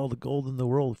say there's all the gold in the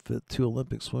world fit 2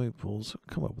 Olympic swimming pools.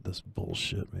 Come up with this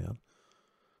bullshit, man.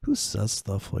 Who says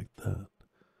stuff like that?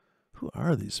 Who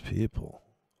are these people?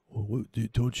 Well,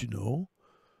 don't you know?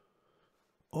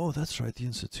 Oh, that's right, the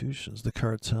institutions, the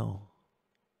cartel,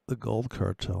 the gold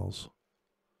cartels.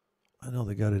 I know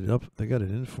they got it up, they got it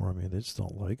in for me. They just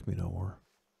don't like me no more.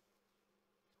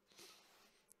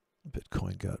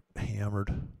 Bitcoin got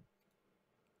hammered.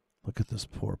 Look at this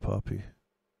poor puppy.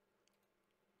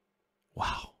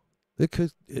 Wow.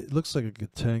 It looks like a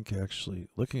good tank, actually.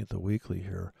 Looking at the weekly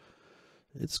here,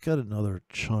 it's got another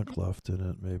chunk left in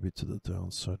it, maybe to the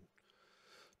downside.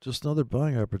 Just another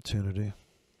buying opportunity.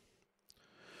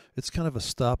 It's kind of a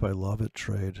stop I love it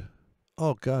trade.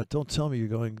 Oh, God, don't tell me you're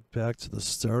going back to the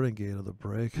starting gate of the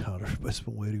breakout. Everybody's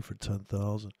been waiting for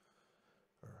 10,000.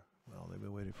 Well, they've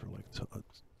been waiting for like,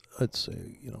 I'd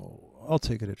say, I'll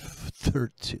take it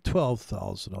at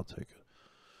 12,000. I'll take it.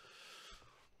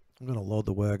 I'm going to load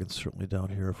the wagon certainly down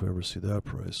here if we ever see that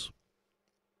price.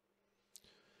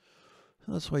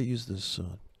 That's why I use this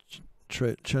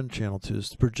trend channel to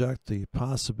project the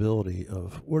possibility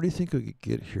of where do you think we could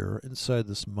get here inside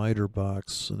this miter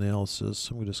box analysis.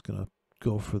 I'm just going to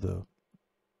go for the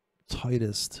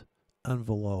tightest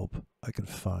envelope I can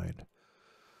find.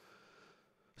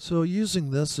 So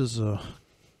using this as a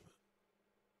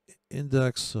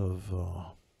index of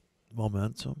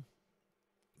momentum,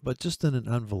 but just in an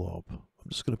envelope. I'm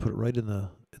just going to put it right in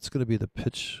it's going to be the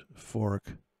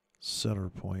pitchfork center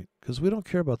point, because we don't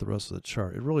care about the rest of the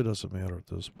chart. It really doesn't matter at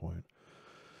this point.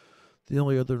 The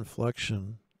only other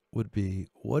inflection would be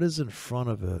what is in front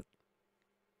of it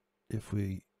if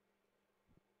we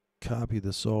copy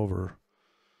this over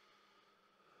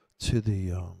to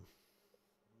the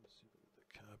let's see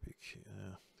the copy key.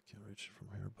 Yeah, can't reach it from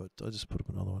here, but I'll just put up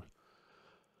another one.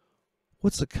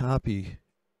 What's the copy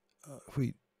if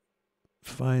we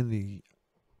find the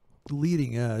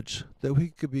leading edge that we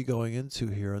could be going into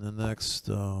here in the next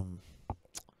and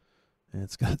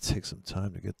it's going to take some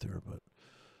time to get there, but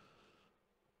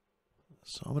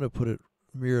so I'm going to put it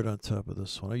mirrored on top of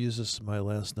this one. I use this as my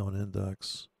last known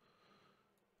index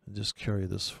and just carry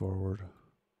this forward.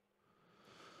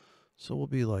 So we'll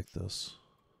be like this.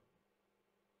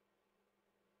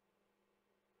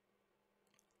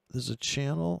 There's a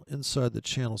channel inside the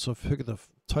channel. So if I pick the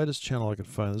tightest channel I can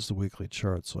find, this is the weekly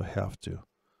chart, so I have to.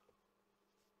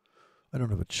 I don't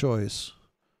have a choice.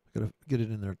 I gotta get it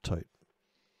in there tight.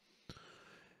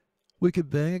 We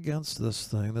could bang against this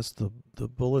thing. That's the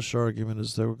bullish argument,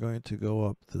 is that we're going to go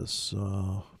up this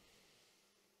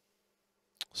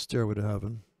stairway to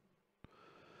heaven,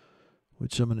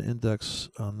 which I'm going to index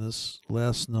on this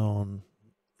last known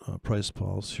price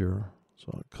pulse here.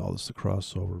 So I call this the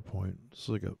crossover point. It's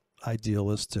like a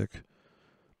idealistic,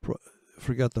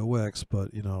 forget the wicks,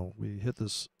 but you know, we hit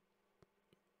this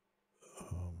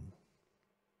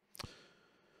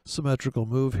symmetrical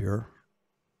move here,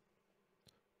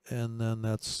 and then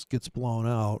that gets blown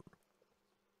out.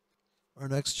 Our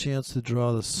next chance to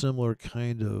draw the similar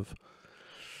kind of,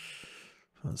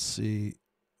 let's see,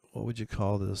 what would you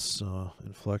call this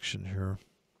inflection here?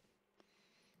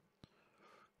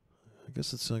 I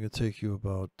guess it's going to take you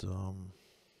about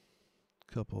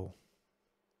couple.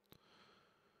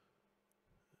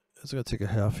 It's going to take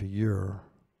a half a year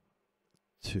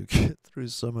to get through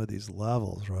some of these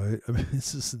levels, right? I mean,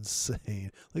 this is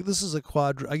insane. Like, this is a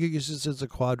I guess it's a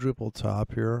quadruple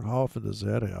top here. How often does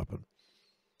that happen?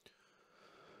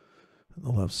 On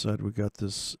the left side, we got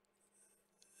this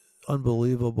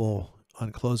unbelievable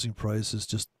on closing prices,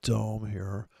 just dome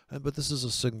here. But this is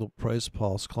a single price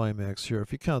pulse climax here.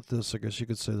 If you count this, I guess you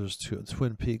could say there's two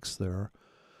twin peaks there.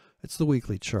 It's the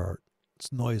weekly chart.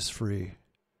 It's noise free.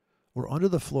 We're under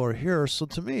the floor here, so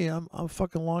to me, I'm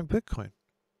fucking long Bitcoin.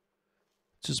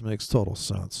 It just makes total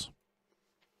sense.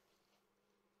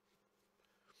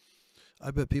 I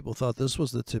bet people thought this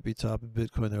was the tippy top of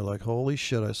Bitcoin. They're like, holy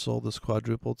shit, I sold this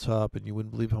quadruple top and you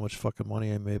wouldn't believe how much fucking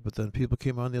money I made. But then people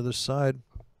came on the other side.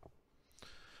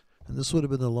 And this would have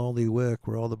been the lonely wick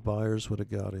where all the buyers would have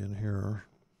got in here.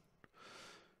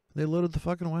 They loaded the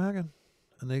fucking wagon.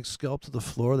 And they scalped to the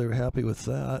floor. They were happy with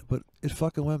that. But it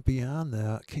fucking went beyond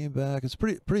that. Came back. It's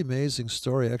pretty amazing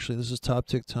story, actually. This is Top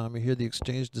Tick Tommy here. The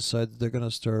exchange decided they're going to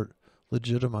start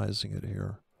legitimizing it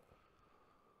here.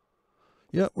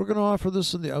 Yeah, we're going to offer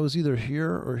this in the... I was either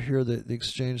here or here. The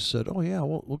exchange said, oh, yeah,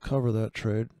 we'll cover that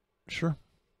trade. Sure.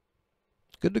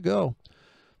 Good to go.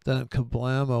 Then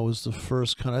Kablamo was the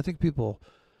first kind. I think people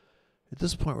at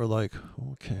this point were like,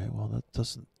 okay, well, that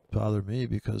doesn't bother me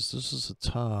because this is the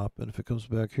top, and if it comes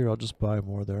back here, I'll just buy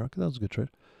more there. Okay, that was a good trade.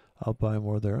 I'll buy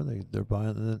more there. And they're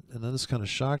buying, and then this kind of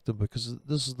shocked them because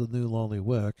this is the new lonely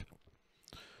wick.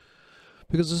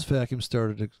 Because this vacuum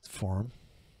started to form.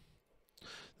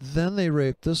 Then they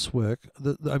raped this wick.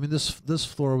 I mean, this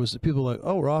floor was, people were like,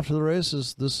 oh, we're off to the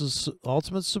races. This is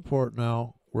ultimate support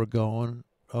now. We're going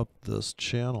up this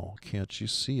channel. Can't you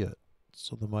see it?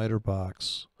 So the miter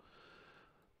box.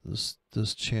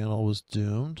 This channel was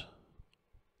doomed.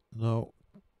 No,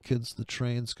 kids, the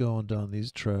train's going down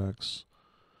these tracks.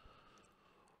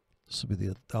 This will be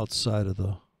the outside of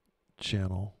the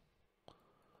channel.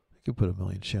 You can put a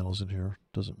million channels in here.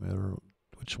 Doesn't matter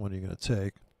which one you're going to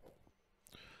take.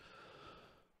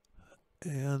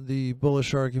 And the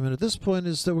bullish argument at this point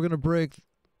is that we're going to break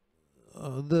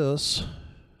this.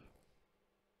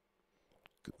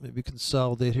 Maybe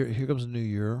consolidate here. Here comes a new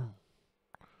year.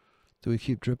 Do we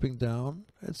keep dripping down?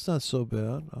 It's not so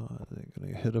bad. They're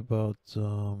going to hit about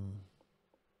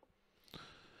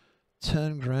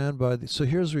 10 grand by the... So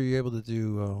here's where you're able to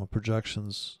do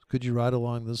projections. Could you ride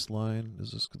along this line?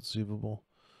 Is this conceivable?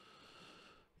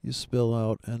 You spill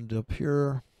out, end up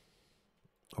here,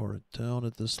 or down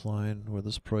at this line where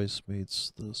this price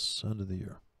meets this end of the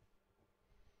year.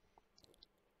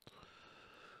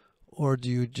 Or do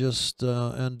you just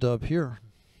end up here?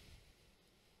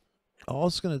 All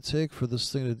it's going to take for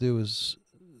this thing to do is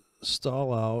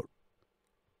stall out,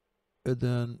 and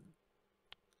then,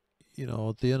 you know,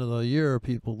 at the end of the year,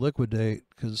 people liquidate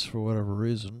because for whatever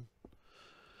reason.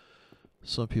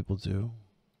 Some people do.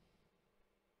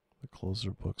 They close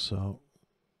their books out,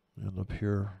 end up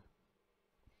here.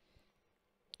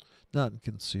 Not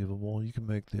inconceivable. You can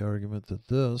make the argument that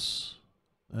this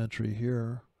entry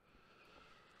here,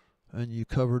 and you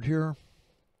covered here.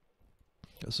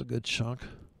 That's a good chunk.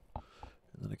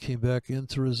 And then it came back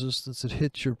into resistance. It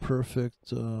hit your perfect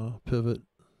pivot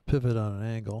on an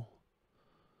angle.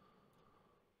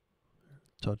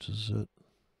 Touches it.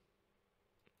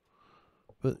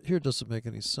 But here it doesn't make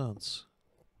any sense.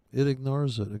 It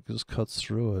ignores it. It just cuts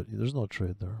through it. There's no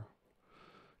trade there.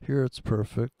 Here it's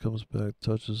perfect. Comes back,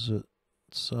 touches it.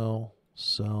 Sell,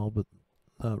 but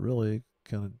not really.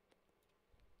 Kind of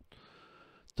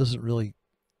doesn't really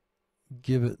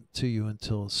give it to you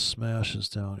until it smashes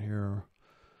down here.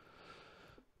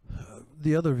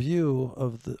 the other view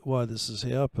of why this is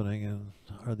happening and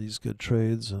are these good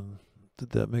trades and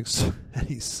did that make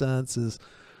any sense is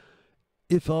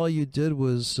if all you did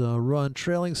was run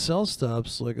trailing sell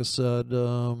stops, like I said,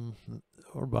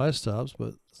 or buy stops,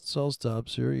 but sell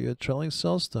stops here, you had trailing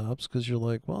sell stops because you're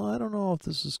like, well, I don't know if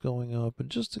this is going up, and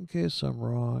just in case I'm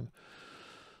wrong,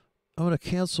 I'm going to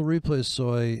cancel replays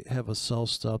so I have a sell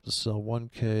stop to sell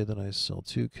 1K, then I sell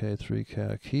 2K,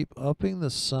 3K. I keep upping the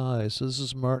size. So this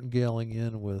is martingaling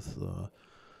in with,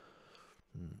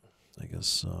 I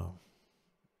guess,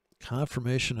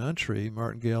 confirmation entry,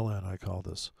 martingale in, I call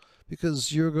this.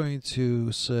 Because you're going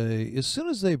to say, as soon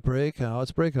as they break out,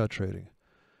 it's breakout trading.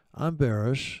 I'm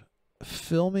bearish.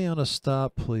 Fill me on a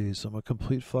stop, please. I'm a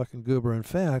complete fucking goober. In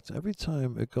fact, every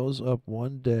time it goes up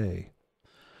one day,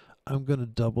 I'm going to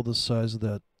double the size of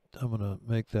that. I'm going to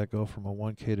make that go from a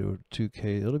 1K to a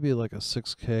 2K. It'll be like a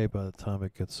 6K by the time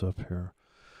it gets up here.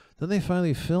 Then they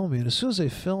finally fill me, and as soon as they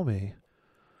fill me,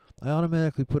 I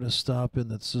automatically put a stop in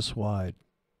that's this wide.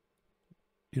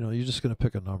 You know, you're just going to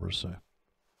pick a number, say.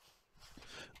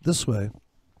 This way,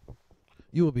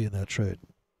 you will be in that trade.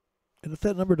 And if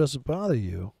that number doesn't bother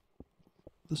you,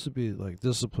 this would be like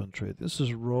disciplined trade. This is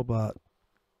a robot.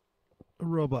 A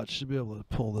robot should be able to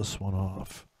pull this one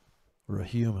off. Or a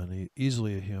human,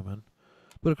 easily a human.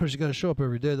 But of course, you got to show up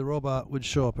every day. The robot would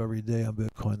show up every day on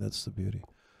Bitcoin. That's the beauty.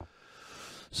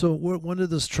 So when did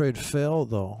this trade fail,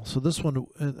 though? So this one,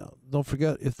 and don't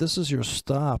forget, if this is your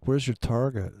stop, where's your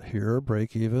target? Here,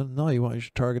 break even? No, you want your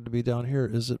target to be down here.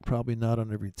 Is it? Probably not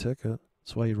on every ticket.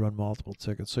 That's why you run multiple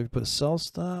tickets. So if you put a sell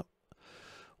stop,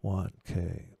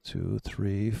 1K, 2,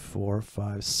 3, 4,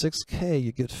 5, 6K,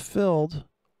 you get filled.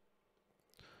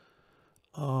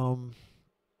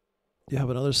 You have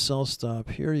another sell stop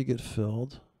here, you get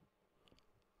filled.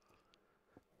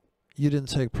 You didn't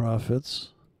take profits.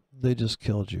 They just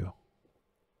killed you.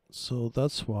 So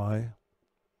that's why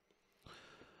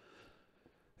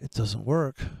it doesn't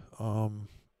work.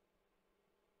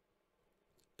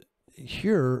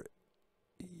 Here,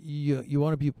 you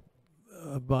want to be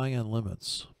buying on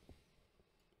limits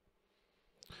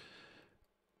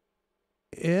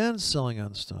and selling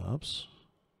on stops.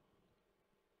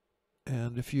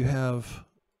 And if you have,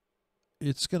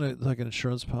 it's going to, like an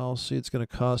insurance policy, it's going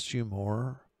to cost you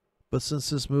more. But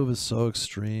since this move is so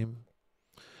extreme,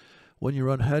 when you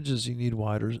run hedges, you need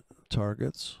wider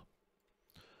targets.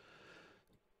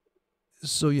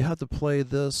 So you have to play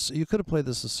this. You could have played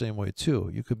this the same way too.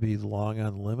 You could be long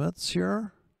on limits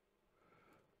here.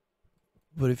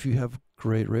 But if you have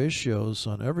great ratios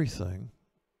on everything,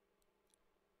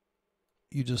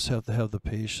 you just have to have the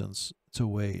patience to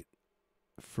wait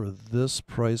for this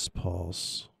price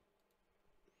pulse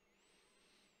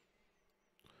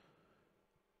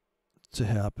to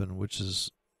happen, which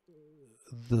is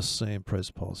this same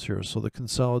price pulse here. So the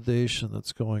consolidation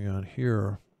that's going on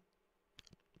here,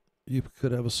 you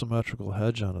could have a symmetrical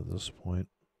hedge on at this point.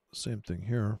 Same thing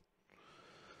here.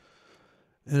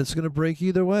 And it's going to break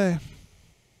either way.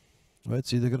 Right?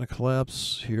 It's either going to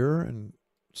collapse here and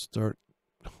start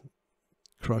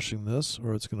crushing this,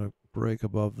 or it's going to break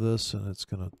above this and it's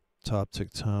going to top tick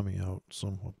Tommy out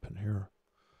somewhat in here.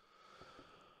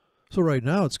 So right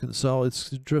now it's it's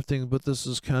drifting, but this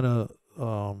is kind of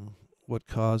what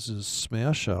causes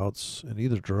smash outs in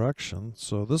either direction.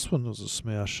 So this one was a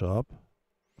smash up.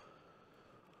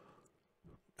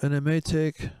 And it may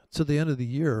take to the end of the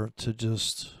year to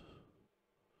just,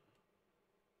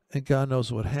 and God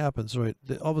knows what happens, right?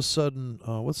 All of a sudden,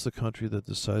 what's the country that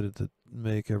decided to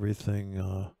make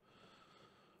everything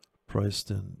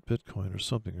priced in Bitcoin or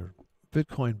something, or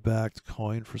Bitcoin-backed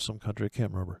coin for some country? I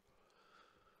can't remember.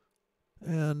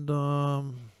 And I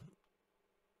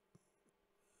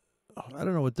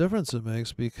don't know what difference it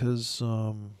makes, because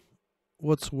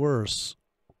what's worse,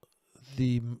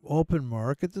 the open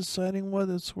market deciding what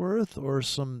it's worth, or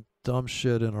some dumb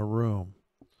shit in a room?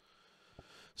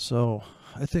 So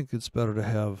I think it's better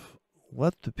to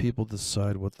let the people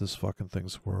decide what this fucking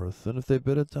thing's worth. And if they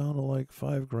bid it down to like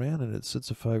 $5,000 and it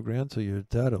sits at $5,000 till you're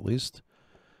dead, at least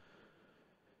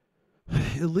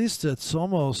it's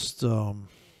almost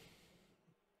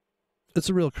it's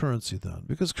a real currency then,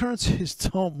 because currencies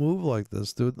don't move like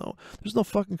this, dude. No, there's no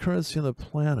fucking currency on the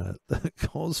planet that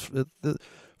goes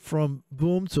from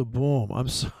boom to boom. I'm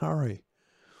sorry.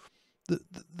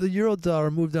 The euro dollar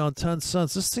moved down 10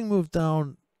 cents. This thing moved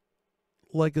down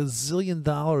like $1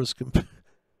 zillion.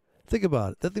 Think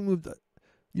about it. That thing moved.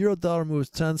 Euro dollar moves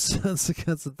 10 cents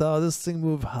against the dollar. This thing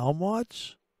moved how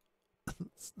much?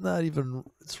 It's not even.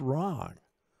 It's wrong.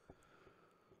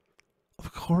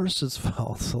 Of course it's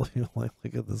volatile. You're like,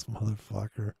 look at this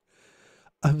motherfucker.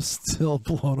 I'm still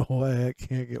blown away. I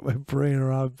can't get my brain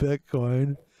around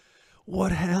Bitcoin.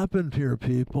 What happened here,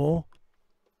 people?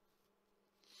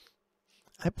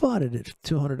 I bought it at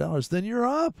 $200. Then you're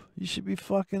up. You should be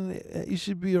fucking. You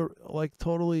should be like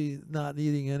totally not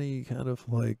needing any kind of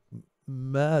like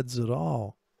meds at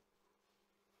all.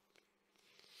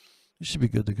 You should be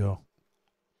good to go.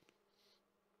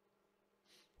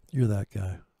 You're that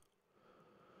guy.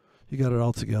 You got it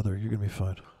all together. You're gonna be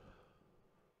fine.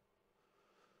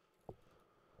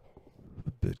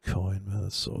 Bitcoin, man,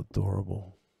 that's so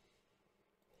adorable.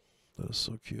 That is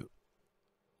so cute.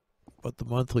 But the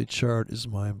monthly chart is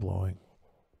mind blowing.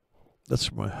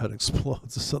 That's where my head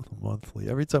explodes. It's on the monthly.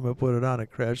 Every time I put it on,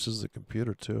 it crashes the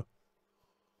computer too.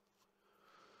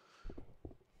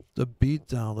 The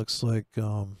beatdown looks like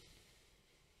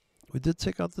we did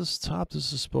take out this top.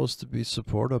 This is supposed to be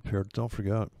support up here. Don't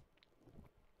forget.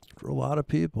 For a lot of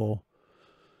people,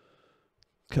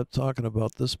 kept talking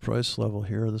about this price level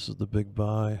here. This is the big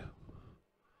buy.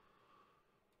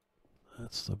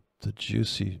 That's the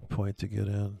juicy point to get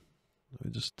in.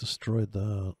 We just destroyed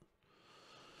that.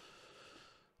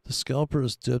 The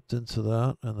scalpers dipped into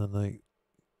that, and then they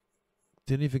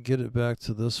didn't even get it back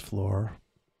to this floor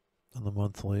on the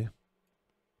monthly.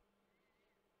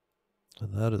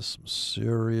 And that is some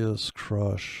serious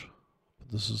crush.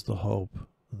 But this is the hope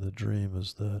and the dream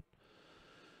is that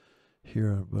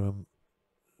here, but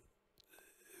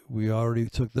we already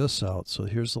took this out. So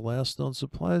here's the last known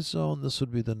supply zone. This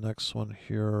would be the next one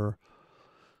here,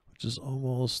 which is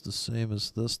almost the same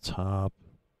as this top.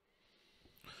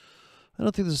 I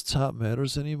don't think this top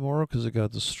matters anymore because it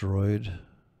got destroyed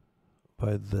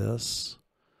by this.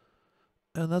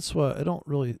 And that's why I don't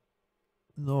really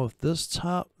know if this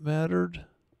top mattered.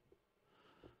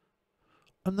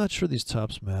 I'm not sure these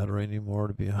tops matter anymore,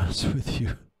 to be honest with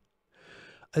you.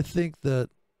 I think that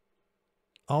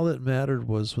all that mattered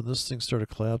was when this thing started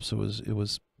collapsing, it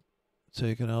was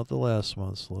taking out the last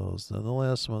month's lows, then the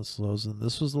last month's lows, and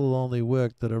this was the lonely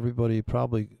wick that everybody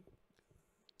probably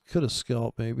could have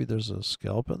scalped. Maybe there's a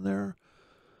scalp in there.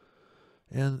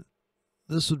 And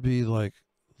this would be like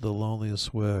the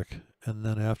loneliest wick. And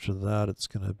then after that, it's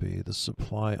going to be the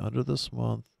supply under this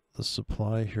month, the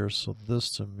supply here. So this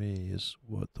to me is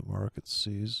what the market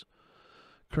sees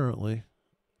currently,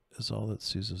 is all it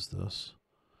sees is this.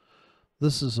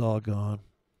 This is all gone.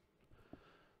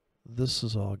 This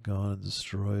is all gone and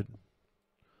destroyed.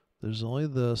 There's only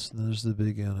this, and there's the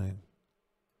beginning.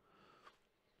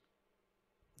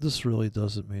 This really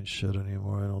doesn't mean shit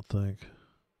anymore, I don't think.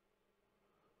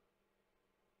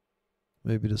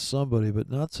 Maybe to somebody,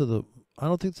 but not to the, I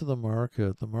don't think to the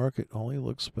market. The market only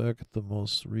looks back at the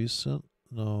most recent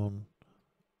known,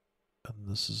 and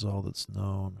this is all that's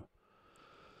known.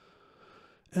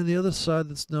 And the other side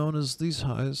that's known is these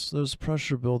highs. There's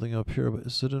pressure building up here, but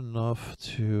is it enough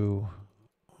to,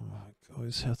 I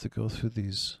always have to go through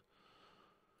these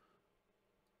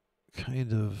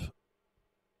kind of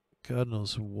God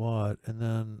knows what, and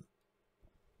then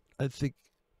I think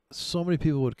so many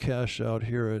people would cash out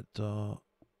here at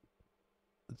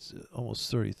it's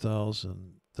almost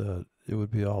 30,000 that it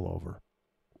would be all over.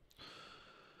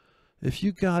 If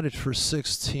you got it for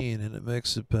 16 and it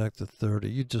makes it back to 30,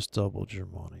 you just doubled your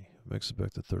money. It makes it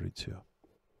back to 32.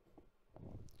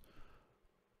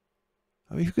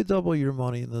 I mean, you could double your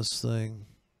money in this thing.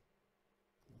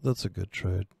 That's a good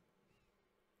trade.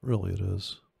 Really, it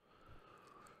is.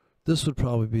 This would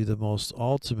probably be the most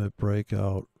ultimate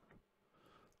breakout.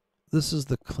 This is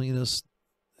the cleanest.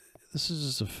 This is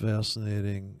just a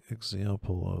fascinating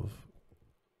example of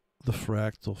the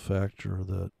fractal factor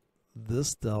that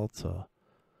this delta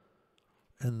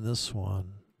and this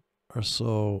one are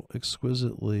so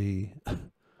exquisitely.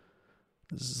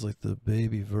 This is like the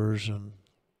baby version,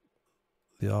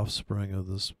 the offspring of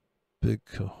this big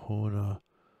kahuna.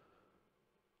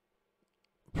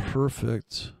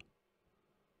 Perfect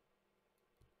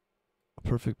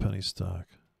penny stock.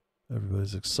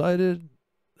 Everybody's excited.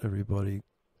 Everybody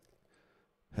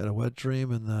had a wet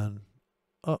dream, and then,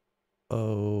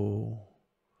 uh-oh,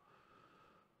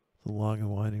 the long and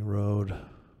winding road.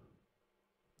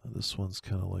 And this one's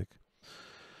kind of like,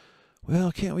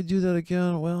 well, can't we do that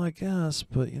again? Well, I guess,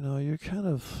 but you know, you're kind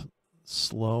of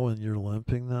slow and you're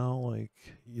limping now. Like,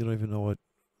 you don't even know what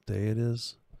day it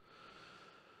is.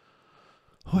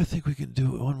 Oh, I think we can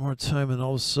do it one more time. And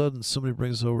all of a sudden, somebody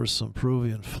brings over some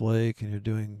Peruvian flake, and you're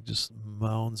doing just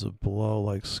mounds of blow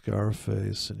like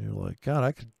Scarface. And you're like, God,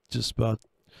 I could just about,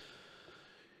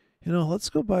 you know,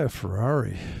 let's go buy a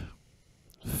Ferrari.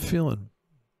 Feeling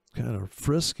kind of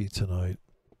frisky tonight.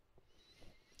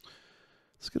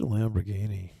 Let's get a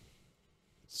Lamborghini.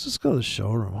 Let's just go to the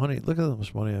showroom. Honey, look at how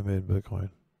much money I made in Bitcoin.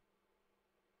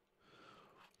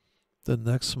 Then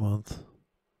next month,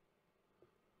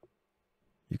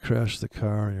 you crash the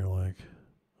car and you're like,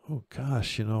 oh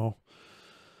gosh, you know,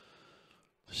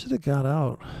 I should have got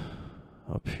out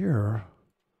up here.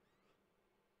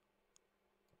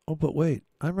 Oh, but wait,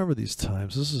 I remember these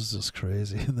times. This is just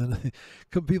crazy. And then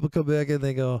people come back and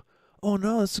they go, oh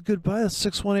no, that's a good buy. That's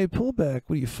 618 pullback.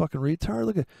 What are you, fucking retard?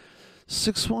 Look at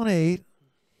 618.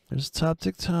 There's top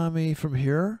tick Tommy from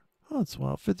here. Oh, it's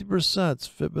wow, 50%. It's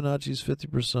Fibonacci's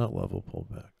 50% level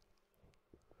pullback.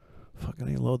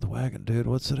 Fucking A, load the wagon, dude.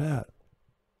 What's it at?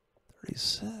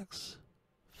 36.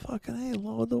 Fucking A,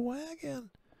 load the wagon.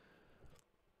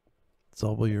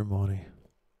 Double your money.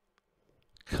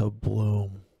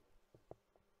 Kabloom.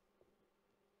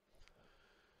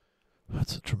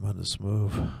 That's a tremendous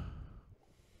move.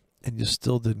 And you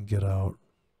still didn't get out.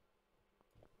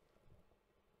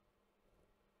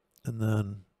 And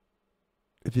then,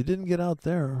 if you didn't get out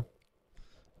there,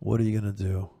 what are you going to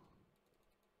do?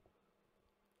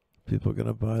 People are going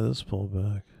to buy this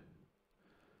pullback.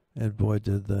 And boy,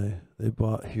 did they. They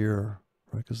bought here,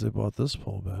 right? Because they bought this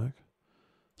pullback.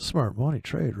 Smart money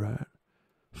trade, right?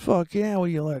 Fuck yeah,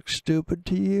 what you like, stupid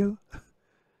to you?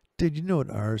 Dude, you know what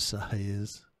RSI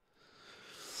is?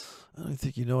 I don't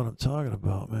think you know what I'm talking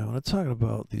about, man. When I'm talking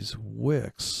about these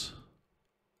wicks,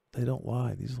 they don't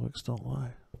lie. These wicks don't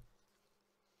lie.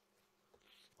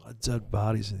 A lot of dead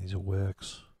bodies in these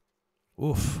wicks.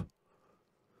 Oof.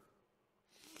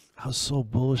 I was so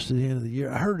bullish at the end of the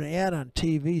year. I heard an ad on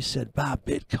TV said, buy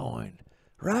Bitcoin.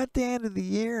 Right at the end of the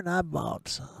year, and I bought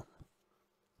some.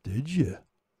 Did you?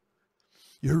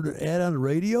 You heard an ad on the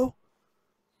radio?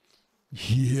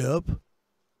 Yep.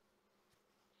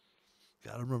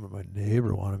 God, I remember my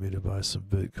neighbor wanted me to buy some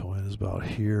Bitcoin. It was about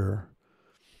here.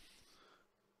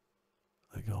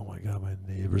 Like, oh my God, my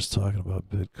neighbor's talking about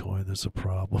Bitcoin. There's a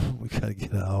problem. We got to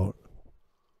get out.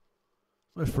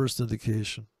 My first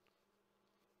indication.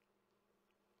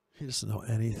 He doesn't know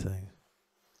anything.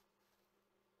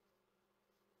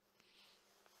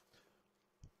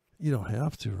 You don't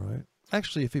have to, right?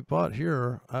 Actually, if he bought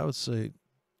here, I would say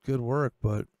good work,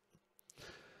 but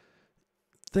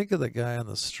think of the guy on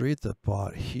the street that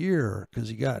bought here, because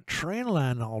you got a train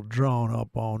line all drawn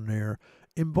up on there.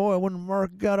 And boy, when the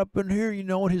market got up in here, you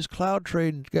know what, his cloud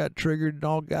trading got triggered and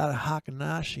all got a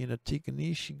Hakanashi and a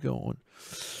Tikanishi going.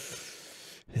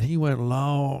 And he went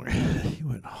long. He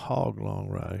went hog long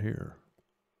right here.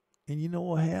 And you know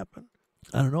what happened?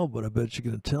 I don't know, but I bet you're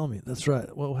going to tell me. That's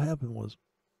right. What happened was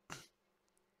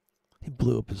he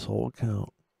blew up his whole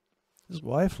account. His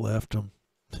wife left him.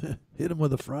 Hit him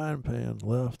with a frying pan,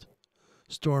 left.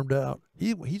 Stormed out.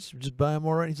 He's just buying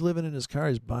more. He's living in his car.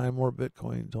 He's buying more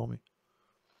Bitcoin, he told me.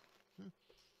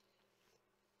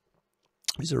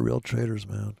 These are real traders,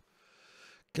 man.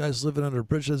 Guys living under a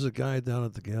bridge. There's a guy down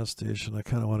at the gas station. I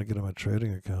kind of want to get him my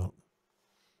trading account.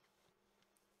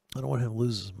 I don't want him to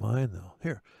lose his mind, though.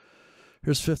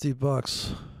 Here's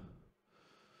 $50.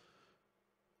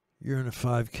 You're in a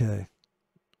 5K.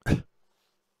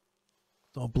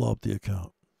 Don't blow up the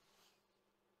account.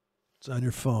 It's on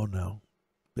your phone now.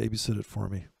 Babysit it for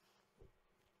me.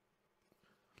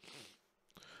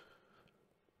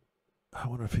 I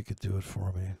wonder if he could do it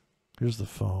for me. Here's the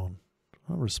phone.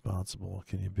 How responsible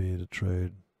can you be to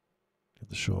trade? You have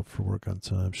to show up for work on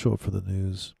time. Show up for the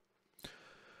news.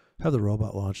 Have the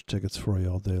robot launch tickets for you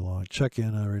all day long. Check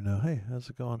in every now. Hey, how's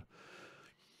it going?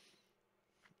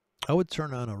 I would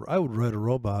I would write a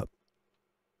robot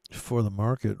for the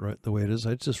market right the way it is.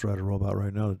 I just write a robot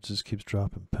right now that just keeps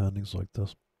dropping pendings like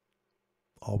this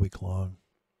all week long.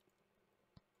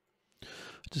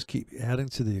 Just keep adding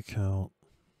to the account.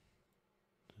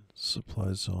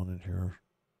 Supply zone in here.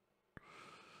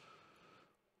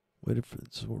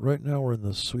 So right now we're in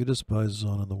the sweetest buy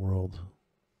zone in the world.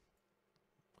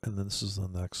 And then this is the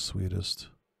next sweetest.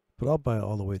 But I'll buy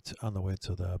all the way on the way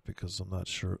to that because I'm not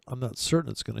certain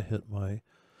it's going to hit my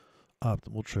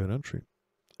optimal trade entry.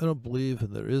 I don't believe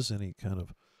that there is any kind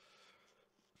of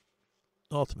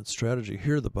ultimate strategy.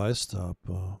 Here the buy stop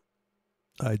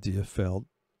idea failed.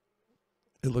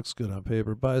 It looks good on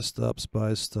paper. Buy stops,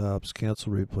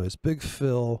 cancel replays. Big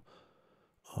fill.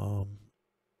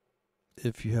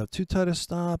 If you have too tight a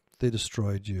stop, they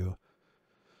destroyed you.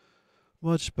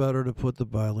 Much better to put the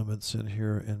buy limits in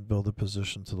here and build a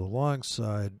position to the long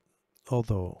side.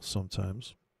 Although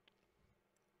sometimes,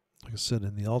 like I said,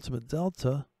 in the ultimate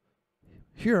delta,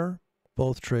 here,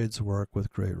 both trades work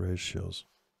with great ratios.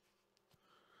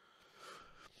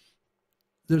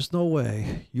 There's no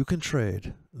way you can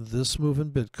trade this move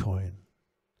in Bitcoin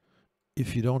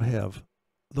if you don't have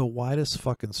the widest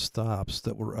fucking stops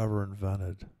that were ever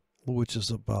invented, which is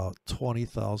about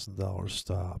 $20,000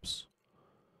 stops.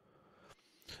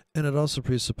 And it also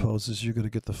presupposes you're going to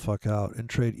get the fuck out and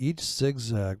trade each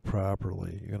zigzag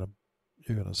properly.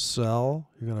 You're gonna sell,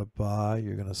 you're gonna buy,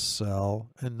 you're gonna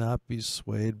sell, and not be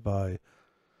swayed by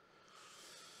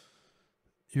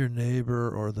your neighbor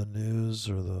or the news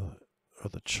or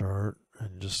the chart,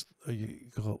 and just you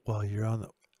go, well, you're on the.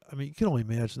 I mean, you can only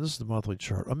imagine. This is the monthly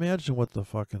chart. Imagine what the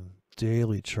fucking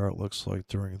daily chart looks like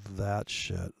during that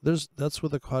shit. That's where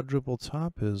the quadruple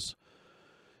top is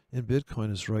in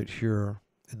Bitcoin, is right here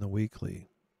in the weekly.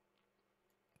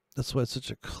 That's why it's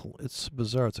such a. It's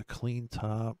bizarre. It's a clean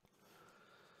top.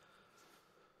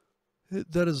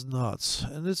 That is nuts,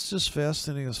 and it's just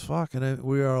fascinating as fuck. And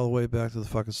we are all the way back to the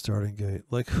fucking starting gate.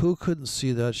 Like, who couldn't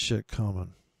see that shit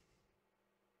coming?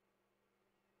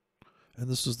 And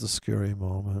this is the scary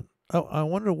moment. I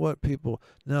wonder what people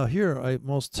now here.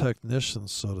 Most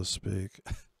technicians, so to speak.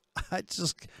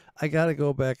 I got to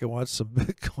go back and watch some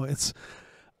Bitcoins.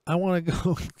 I want to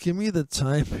go. Give me the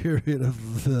time period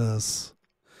of this.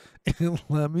 And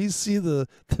let me see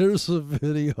there's a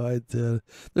video I did.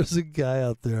 There's a guy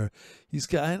out there. You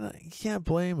can't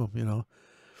blame him, you know.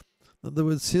 There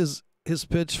was his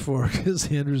pitchfork,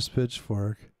 his Andrew's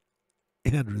pitchfork.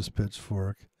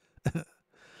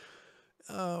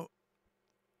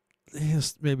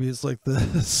 Maybe it's like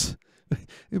this.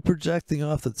 You're projecting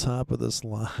off the top of this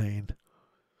line.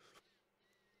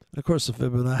 And of course, the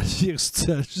Fibonacci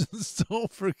extensions,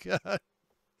 don't forget.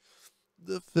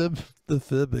 The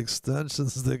fib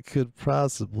extensions that could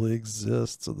possibly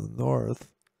exist to the north.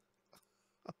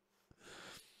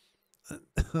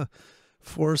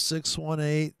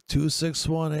 4618,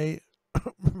 2618.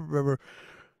 Remember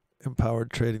Empowered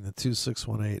Trading, the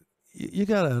 2618. You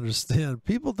got to understand,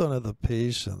 people don't have the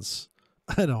patience.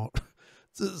 I don't.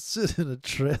 To sit in a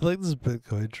trade like this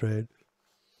Bitcoin trade.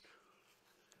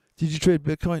 Did you trade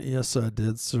Bitcoin? Yes, I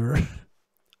did, sir.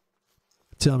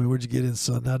 Tell me, where'd you get in,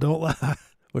 son? Now, don't lie.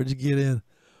 Where'd you get in?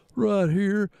 Right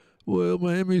here. Well,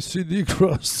 my MACD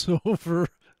crossed over.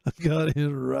 I got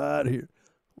in right here.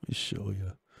 Let me show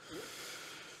you.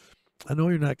 I know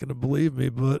you're not going to believe me,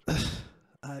 but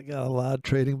I got a lot of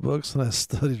trading books, and I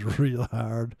studied real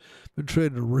hard. Been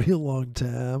trading a real long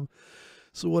time.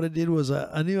 So what I did was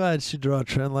I knew I should draw a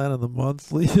trend line on the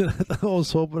monthly, and I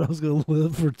was hoping I was going to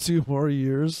live for 2 more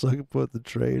years so I could put the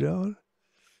trade on.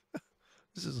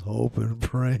 Just hoping and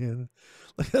praying.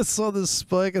 Like, I saw this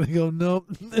spike and I go, nope,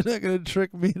 they're not going to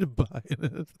trick me to buying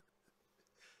it.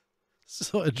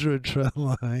 So I drew a trend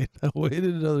line. I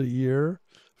waited another year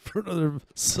for another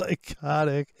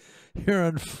psychotic, hair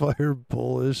on fire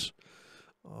bullish.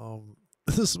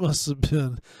 This must have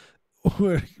been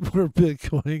where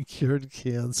Bitcoin cured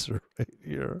cancer right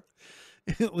here,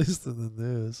 at least in the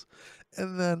news.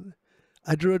 And then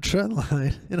I drew a trend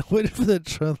line and I waited for that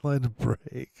trend line to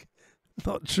break.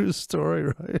 Not true story,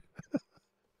 right?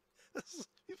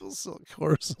 People sell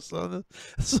courses on it.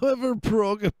 So I ever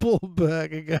broke and pulled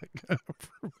back and got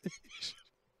confirmation.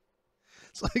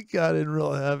 So I got in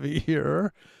real heavy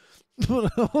here,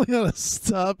 but I'm only on a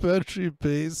stop entry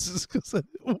basis because I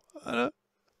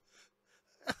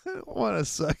didn't want a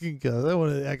second guess. I didn't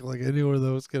want to act like I knew where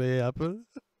that was going to happen.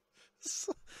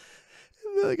 So,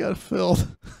 and then I got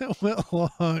filled. I went long,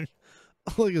 like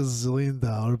a $1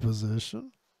 zillion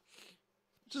position.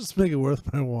 Just make it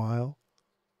worth my while.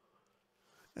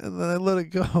 And then I let it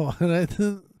go. And I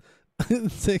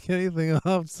didn't take anything off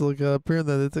until it got up here. And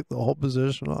then I took the whole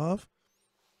position off.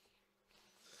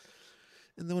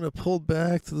 And then when I pulled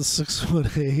back to the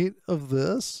 618 of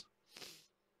this,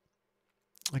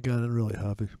 I got in really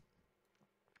heavy.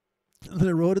 And then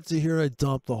I wrote it to here. I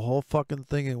dumped the whole fucking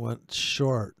thing and went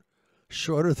short.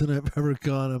 Shorter than I've ever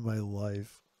gone in my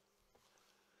life.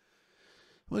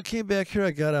 When I came back here,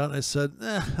 I got out and I said,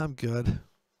 I'm good.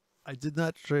 I did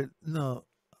not trade. No,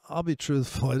 I'll be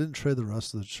truthful. I didn't trade the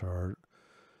rest of the chart.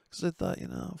 Because I thought,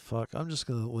 fuck, I'm just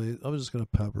going to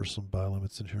pepper some buy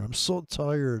limits in here. I'm so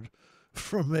tired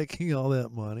from making all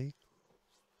that money.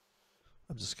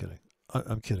 I'm just kidding.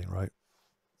 I'm kidding, right?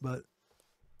 But,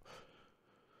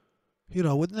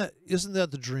 isn't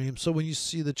that the dream? So when you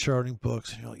see the charting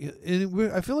books,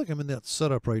 I feel like I'm in that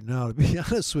setup right now, to be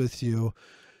honest with you.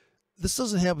 This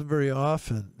doesn't happen very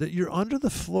often, that you're under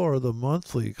the floor of the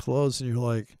monthly close and you're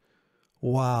like,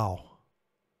 wow,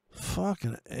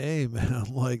 fucking A, man.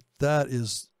 Like, that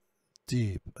is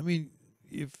deep. I mean,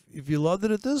 if you loved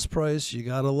it at this price, you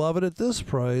got to love it at this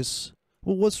price.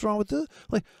 Well, what's wrong with this?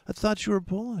 Like, I thought you were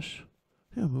bullish.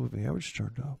 Yeah, moving average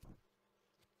turned up.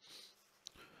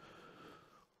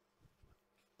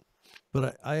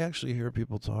 But I actually hear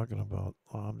people talking about,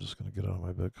 oh, I'm just going to get out of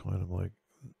my Bitcoin. I'm like,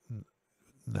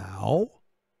 now?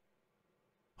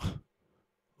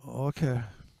 Okay.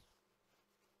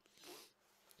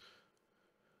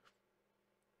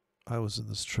 I was in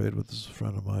this trade with this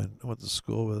friend of mine I went to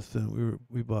school with, and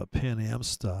we bought Pan Am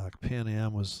stock. Pan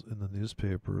Am was in the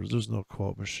newspapers. There's no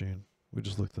quote machine. We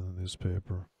just looked in the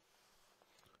newspaper.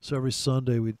 So every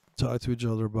Sunday we'd talk to each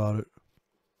other about it.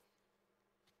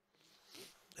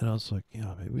 And I was like,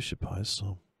 yeah, maybe we should buy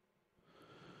some.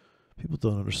 People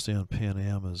don't understand Pan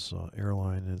Am is an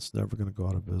airline, and it's never going to go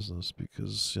out of business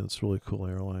because it's a really cool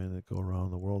airline that go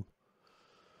around the world.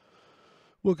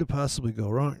 What could possibly go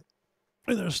wrong?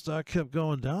 And their stock kept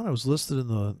going down. It was listed in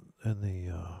the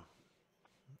it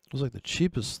was like the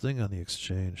cheapest thing on the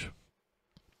exchange.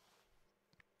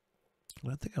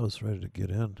 And I think I was ready to get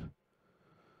in,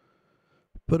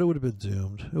 but it would have been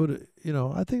doomed. It would,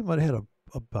 I think it might have had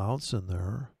a bounce in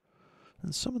there,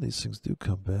 and some of these things do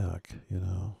come back,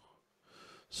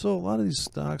 So a lot of these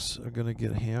stocks are going to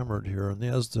get hammered here.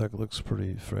 NASDAQ looks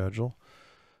pretty fragile.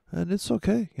 And it's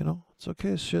okay, It's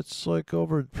okay. Shit's like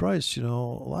overpriced, A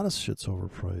lot of shit's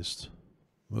overpriced.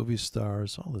 Movie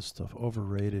stars, all this stuff,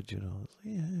 overrated,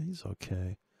 Yeah, he's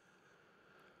okay.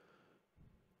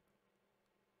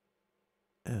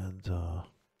 And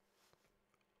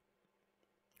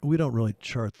we don't really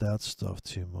chart that stuff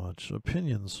too much.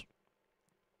 Opinions.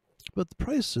 But the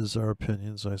prices are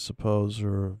opinions, I suppose,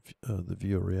 or the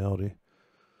view of reality.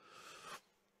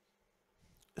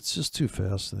 It's just too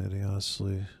fascinating,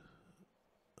 honestly.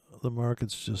 The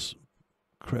markets just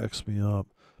cracks me up.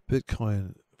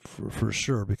 Bitcoin for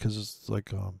sure, because it's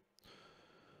like oh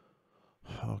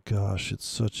gosh,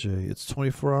 it's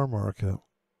 24-hour market.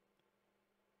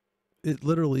 It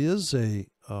literally is a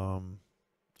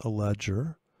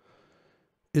ledger.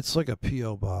 It's like a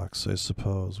PO box, I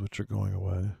suppose, which are going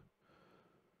away.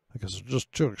 I guess it's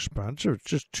just too expensive. It's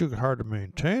just too hard to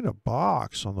maintain a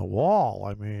box on the wall.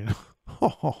 I mean,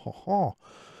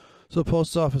 So the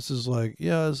post office is like,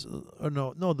 yes, or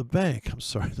no, the bank. I'm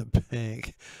sorry, the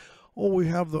bank. Oh, we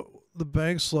have the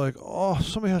bank's like, oh,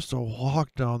 somebody has to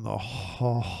walk down the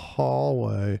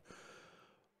hallway.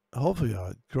 Hopefully,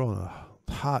 a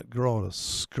hot girl with a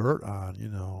skirt on,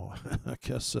 I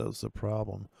guess that's the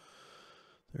problem.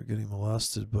 They're getting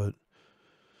molested, but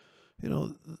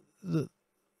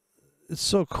it's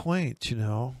so quaint,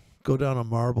 Go down a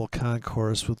marble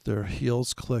concourse with their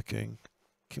heels clicking.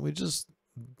 Can we just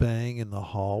bang in the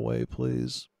hallway,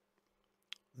 please?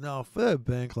 Now, if they have a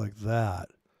bank like that,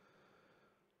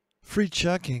 free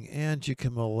checking, and you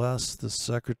can molest the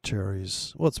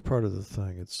secretaries. Well, it's part of the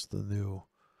thing. It's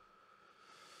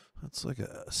like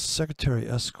a secretary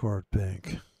escort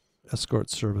bank,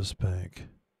 escort service bank.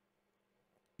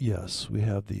 Yes, we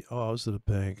have I was at a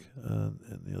bank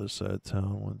in the other side of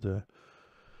town one day.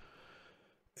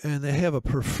 And they have a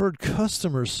preferred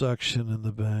customer section in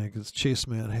the bank. It's Chase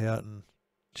Manhattan,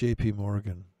 JP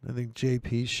Morgan. I think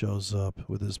JP shows up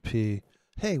with his P.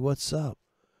 Hey, what's up?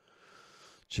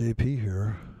 JP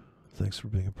here. Thanks for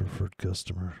being a preferred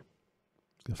customer.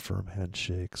 A firm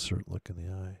handshake, certain look in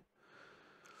the eye.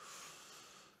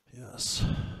 Yes.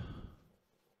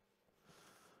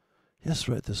 Yes,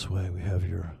 right this way. We have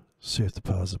your safe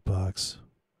deposit box.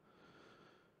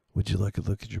 Would you like a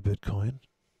look at your Bitcoin?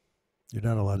 You're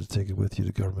not allowed to take it with you.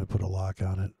 The government put a lock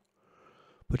on it.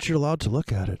 But you're allowed to look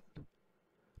at it.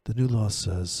 The new law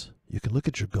says you can look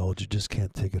at your gold, you just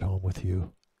can't take it home with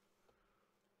you.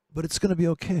 But it's going to be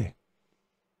okay.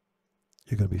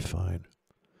 You're going to be fine.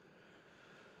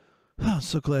 Oh, I'm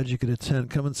so glad you could attend.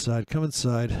 Come inside. Come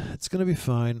inside. It's going to be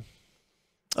fine.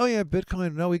 Oh, yeah,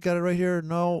 Bitcoin. No, we got it right here.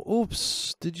 No.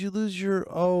 Oops. Did you lose your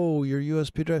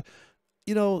USB drive?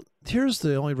 Here's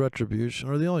the only retribution,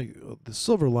 or the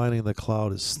silver lining in the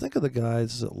cloud is, think of the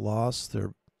guys that lost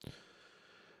their,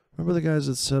 remember the guys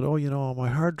that said, oh, my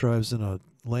hard drive's in a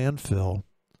landfill.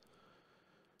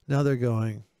 Now they're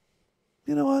going,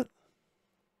 you know what?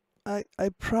 I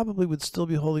probably would still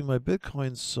be holding my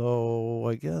Bitcoin, so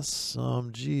I guess,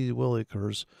 gee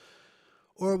willikers.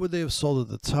 Or would they have sold at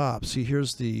the top? See,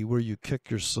 here's the where you kick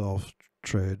yourself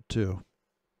trade, too.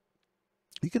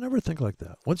 You can never think like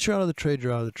that. Once you're out of the trade,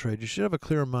 you're out of the trade. You should have a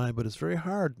clear mind, but it's very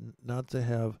hard not to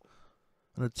have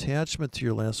an attachment to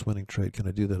your last winning trade. Can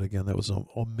I do that again? That was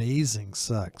amazing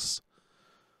sex.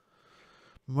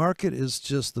 Market is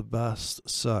just the best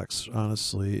sex,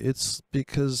 honestly. It's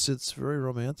because it's very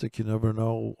romantic. You never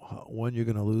know when you're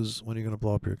going to lose, when you're going to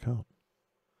blow up your account.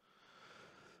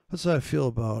 That's how I feel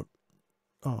about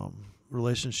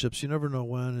relationships. You never know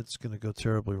when it's going to go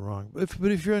terribly wrong.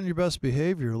 But if you're on your best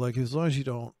behavior, like as long as you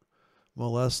don't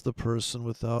molest the person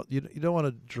without you don't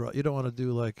want you don't want to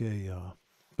do like a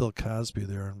Bill Cosby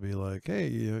there and be like, hey,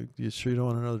 you sure you don't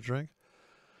want another drink?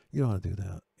 You don't want to do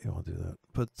that. You don't want to do that.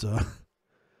 But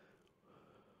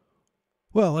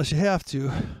well, unless you have to,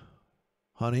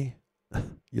 honey,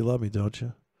 you love me, don't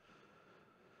you?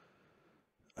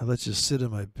 I let you sit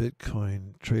in my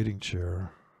Bitcoin trading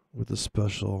chair with a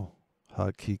special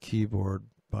hotkey keyboard,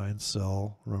 buy and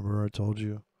sell. Remember I told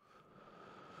you?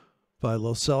 Buy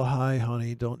low, sell high,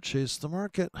 honey. Don't chase the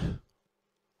market.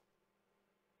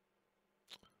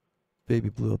 Baby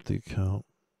blew up the account.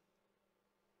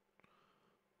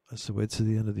 I said, wait till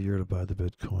the end of the year to buy the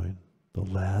Bitcoin. The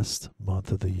last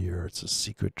month of the year. It's a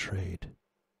secret trade.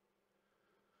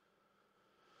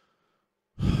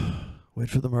 Wait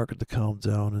for the market to calm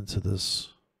down into this.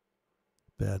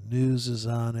 Bad news is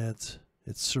on it.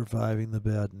 It's surviving the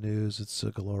bad news. It's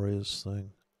a glorious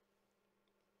thing.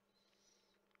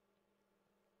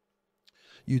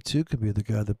 You too could be the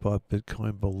guy that bought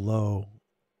Bitcoin below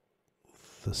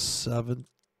the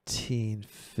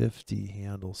 1750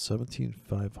 handle,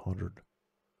 17,500.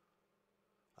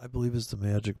 I believe is the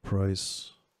magic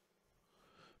price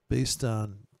based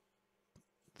on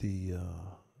the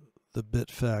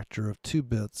bit factor of 2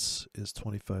 bits is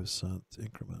 25-cent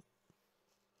increment.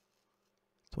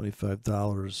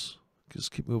 $25.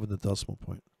 Just keep moving the decimal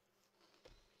point.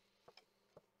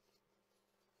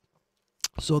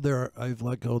 So there, I've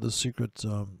let go of the secret.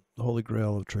 The holy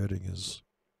grail of trading is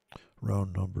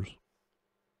round numbers,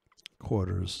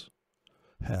 quarters,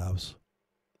 halves,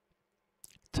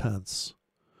 tenths,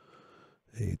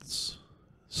 eighths.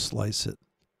 Slice it,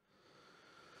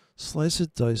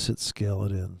 dice it, scale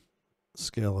it in,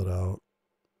 scale it out.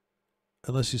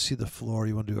 Unless you see the floor,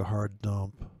 you want to do a hard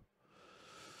dump.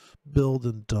 Build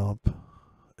and dump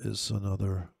is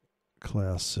another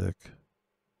classic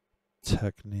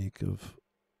technique of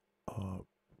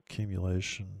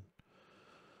accumulation,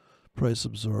 price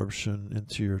absorption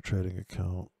into your trading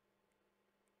account,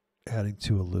 adding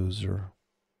to a loser.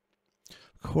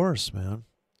 Of course, man.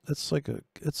 It's like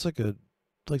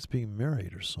being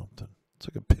married or something. It's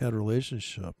like a bad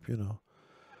relationship, you know.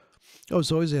 I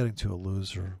was always adding to a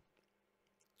loser.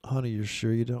 Honey, you're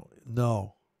sure you don't?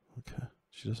 No. Okay.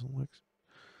 She doesn't like.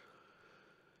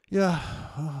 Yeah.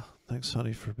 Oh, thanks,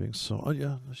 honey, for being so. Oh,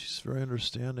 yeah. She's very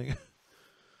understanding.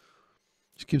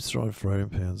 She keeps throwing frying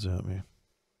pans at me.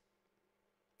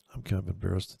 I'm kind of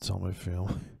embarrassed to tell my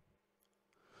family.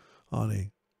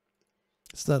 Honey.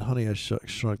 It's not honey I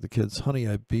shrunk the kids. Honey,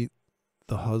 I beat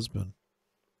the husband.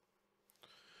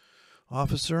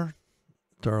 Officer?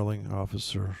 Darling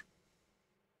officer.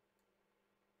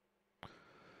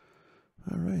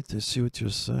 All right, I see what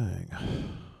you're saying.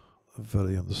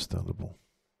 Very understandable.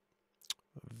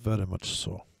 Very much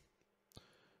so.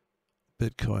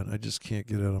 Bitcoin, I just can't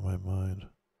get out of my mind.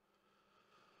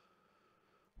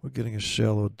 We're getting a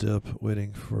shallow dip,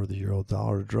 waiting for the euro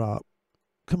dollar to drop.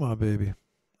 Come on, baby.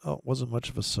 Oh, wasn't much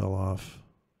of a sell-off.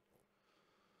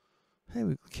 Hey,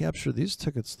 we captured these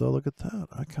tickets, though. Look at that.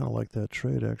 I kind of like that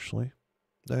trade, actually.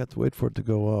 I have to wait for it to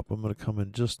go up. I'm going to come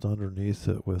in just underneath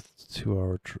it with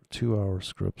 2-hour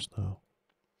scripts now.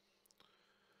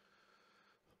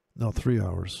 No, 3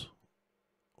 hours.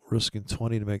 Risking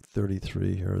 20 to make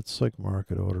 33 here. It's like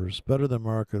market orders. Better than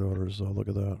market orders, though. Look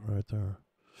at that right there.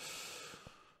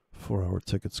 4-hour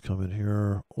tickets come in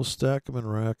here. We'll stack them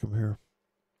and rack them here.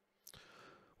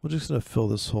 We're just going to fill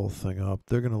this whole thing up.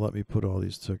 They're going to let me put all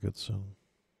these tickets in.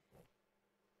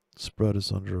 Spread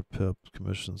is under a pip.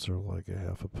 Commissions are like a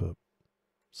half a pip.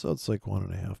 So it's like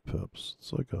 1.5 pips.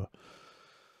 It's like a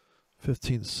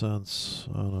 15 cents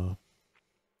on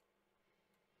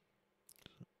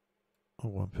a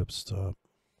 1 pip stop.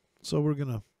 So we're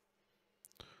gonna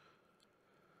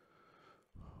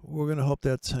hope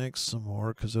that tanks some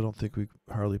more because I don't think we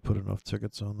hardly put enough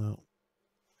tickets on that.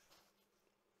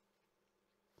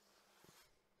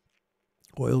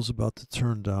 Oil's about to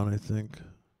turn down, I think.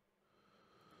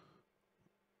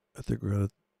 I think we're going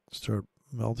to start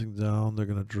melting down. They're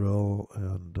going to drill,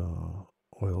 and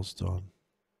oil's done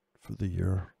for the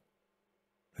year.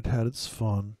 It had its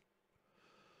fun.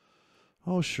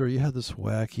 Oh, sure, you had this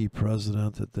wacky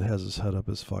president that has his head up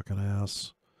his fucking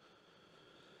ass.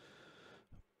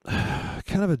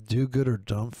 Kind of a do-gooder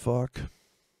dumb fuck.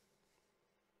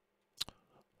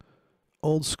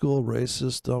 Old school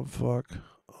racist dumb fuck.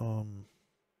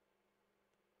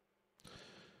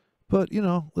 But, you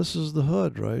know, this is the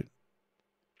hood, right?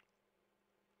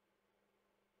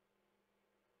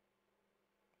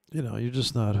 You know, you're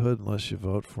just not hood unless you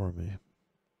vote for me.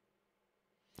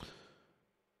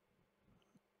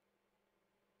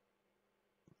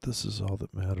 This is all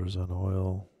that matters on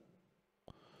oil.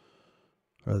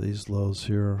 are these lows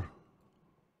here.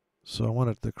 So I want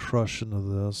it to crush into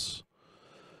this.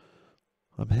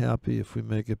 I'm happy if we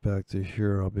make it back to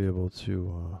here, I'll be able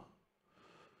to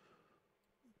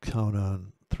count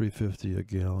on $3.50 a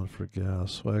gallon for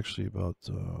gas. Well, actually about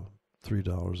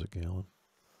 $3 a gallon.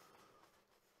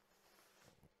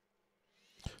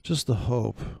 Just the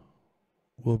hope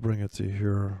we'll bring it to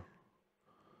here.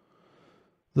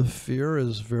 The fear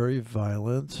is very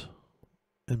violent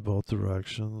in both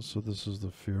directions. So this is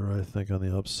the fear, I think, on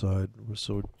the upside.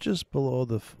 So just below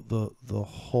the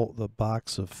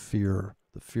box of fear,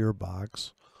 the fear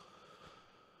box.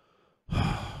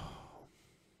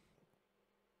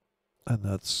 And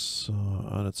that's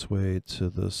on its way to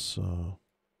this,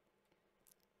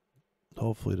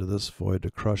 hopefully to this void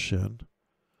to crush in.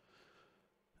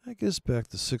 I guess back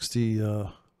to $65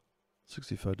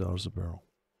 a barrel.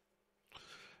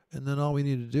 And then all we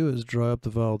need to do is dry up the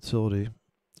volatility,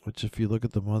 which if you look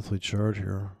at the monthly chart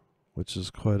here, which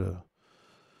is quite a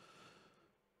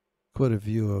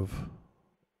view of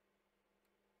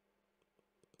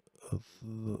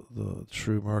the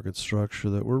true market structure,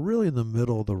 that we're really in the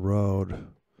middle of the road.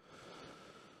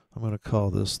 I'm going to call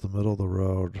this the middle of the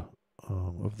road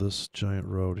of this giant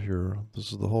road here.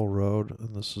 This is the whole road,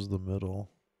 and this is the middle,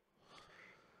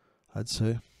 I'd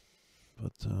say.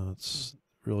 But it's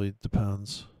really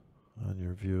depends on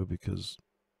your view, because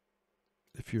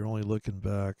if you're only looking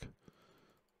back,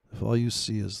 if all you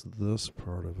see is this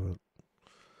part of it,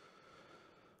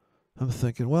 I'm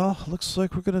thinking, well, looks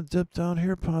like we're going to dip down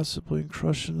here possibly and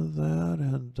crush into that.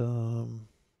 And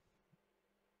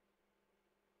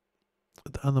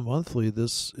on the monthly,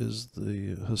 this is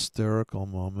the hysterical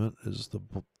moment, is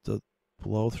the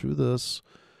blow through this,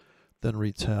 then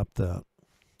retap that,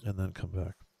 and then come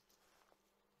back.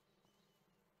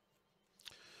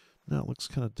 Now it looks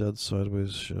kind of dead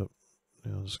sideways shit.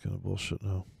 Just kind of bullshit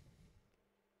now.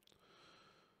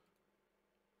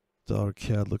 Dollar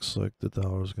CAD looks like the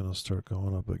dollar is going to start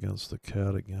going up against the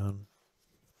CAD again.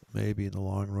 Maybe in the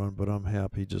long run, but I'm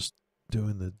happy just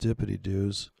doing the dippity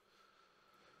doos.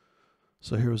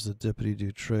 So here's the dippity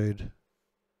do trade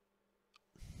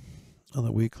on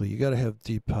the weekly. You got to have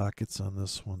deep pockets on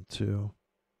this one too.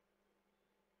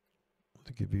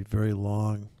 It could be very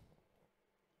long.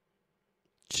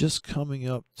 Just coming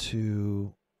up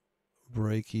to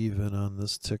break even on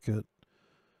this ticket,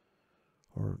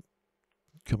 or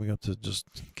coming up to just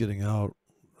getting out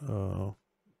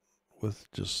with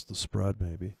just the spread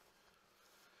maybe.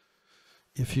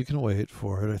 If you can wait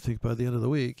for it, I think by the end of the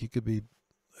week you could be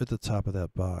at the top of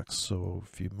that box. So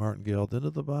if you martingaled into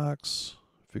the box,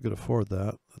 if you could afford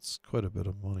that, that's quite a bit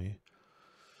of money.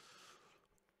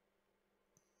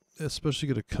 Especially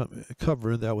going to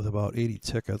cover that with about 80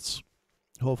 tickets.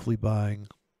 Hopefully buying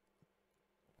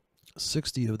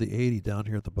 60 of the 80 down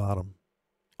here at the bottom.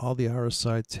 All the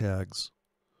RSI tags.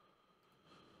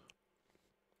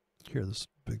 Here, this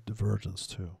big divergence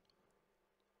too.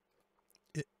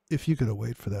 If you could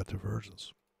wait for that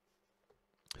divergence.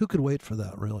 Who could wait for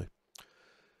that, really?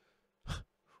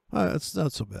 It's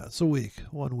not so bad. It's a week,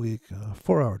 1 week,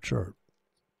 4-hour chart.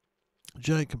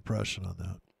 Giant compression on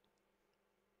that.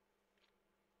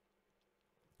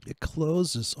 It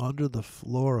closes under the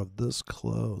floor of this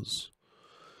close.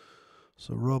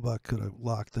 So Robot could have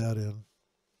locked that in.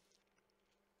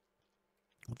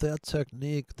 With that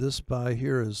technique, this buy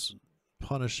here is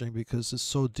punishing because it's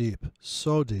so deep,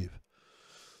 so deep.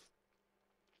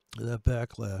 And that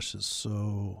backlash is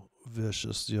so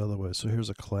vicious the other way. So here's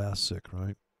a classic,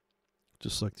 right?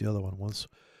 Just like the other one.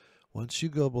 Once you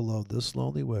go below this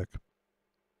lonely wick,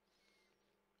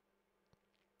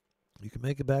 you can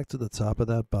make it back to the top of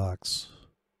that box.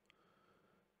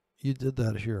 You did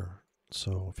that here.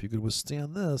 So if you could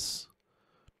withstand this,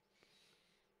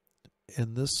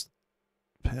 and this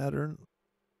pattern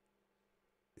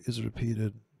is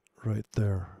repeated right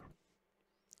there.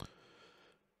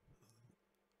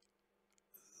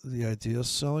 The idea of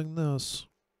selling this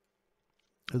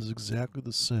is exactly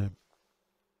the same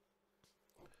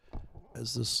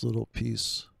as this little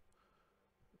piece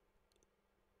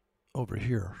over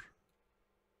here.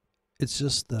 It's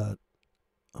just that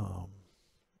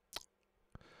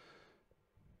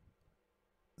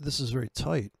this is very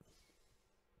tight.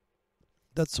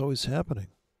 That's always happening.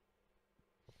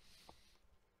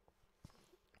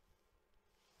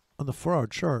 On the 4-hour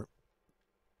chart,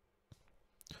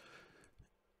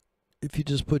 if you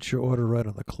just put your order right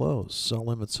on the close, sell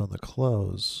limits on the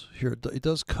close, here it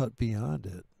does cut beyond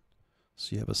it.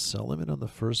 So you have a sell limit on the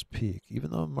first peak.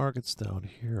 Even though the market's down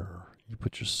here, you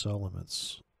put your sell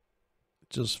limits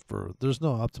just for, there's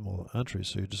no optimal entry,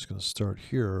 so you're just going to start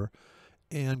here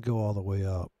and go all the way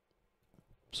up.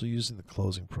 So using the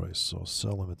closing price, so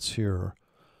sell limits here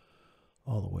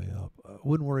all the way up. I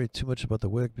wouldn't worry too much about the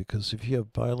wick, because if you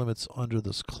have buy limits under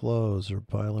this close or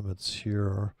buy limits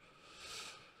here,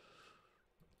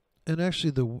 and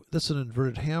actually that's an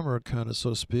inverted hammer kind of, so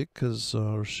to speak, because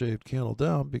or shaved candle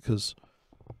down, because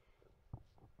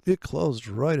it closed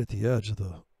right at the edge of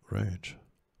the range.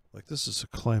 Like this is a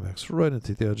climax right at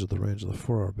the edge of the range of the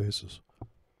 4-hour basis.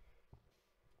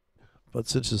 But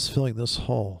since it's filling this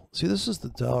hole, see, this is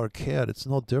the dollar CAD. It's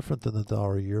no different than the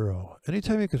dollar euro.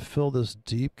 Anytime you can fill this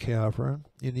deep cavern,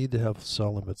 you need to have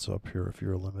sell limits up here if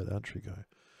you're a limit entry guy.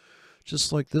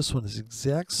 Just like this one is the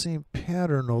exact same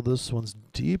pattern, though this one's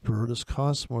deeper. This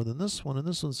costs more than this one, and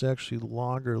this one's actually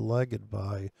longer legged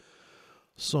by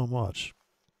so much.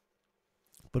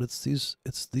 But it's these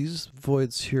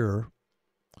voids here.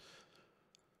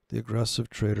 The aggressive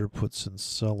trader puts in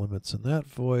sell limits in that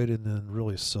void and then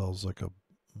really sells like a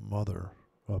mother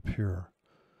up here.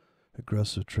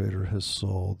 Aggressive trader has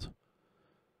sold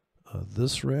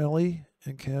this rally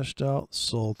and cashed out,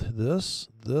 sold this,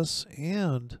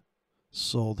 and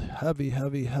sold heavy,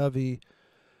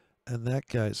 and that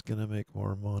guy's going to make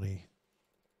more money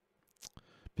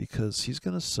because he's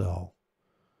going to sell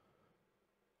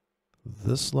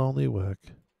this lonely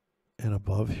wick and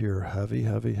above here, heavy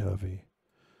above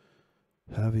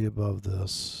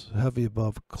this, heavy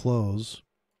above close.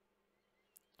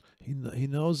 He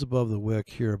knows above the wick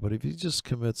here, but if he just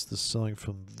commits to selling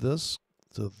from this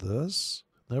to this,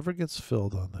 never gets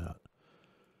filled on that.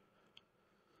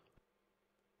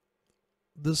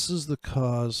 This is the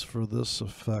cause for this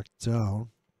effect down,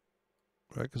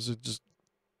 right? Because it just,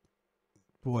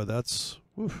 boy, that's,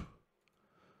 woof,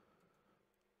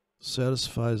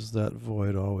 satisfies that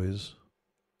void always.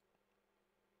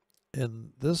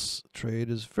 And this trade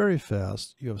is very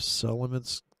fast. You have sell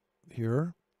limits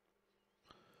here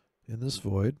in this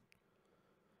void.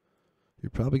 You're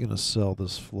probably going to sell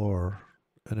this floor,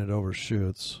 and it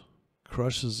overshoots,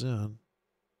 crushes in,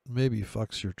 maybe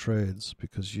fucks your trades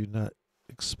because you're not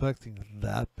expecting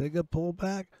that big a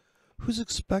pullback. Who's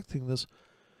expecting this?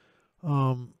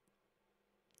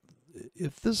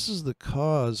 If this is the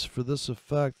cause for this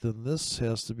effect, then this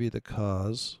has to be the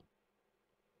cause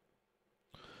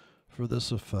for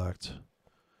this effect.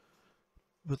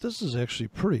 But this is actually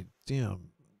pretty damn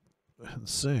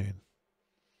insane.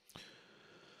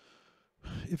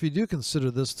 If you do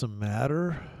consider this to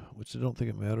matter, which I don't think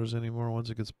it matters anymore once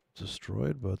it gets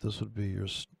destroyed, but this would be your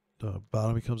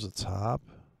bottom becomes a top.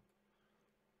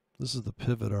 This is the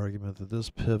pivot argument, that this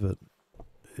pivot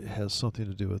has something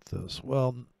to do with this.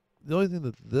 Well, the only thing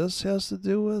that this has to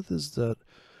do with is that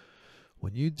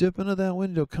when you dip into that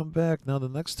window, come back. Now, the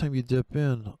next time you dip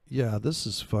in, yeah, this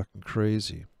is fucking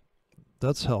crazy.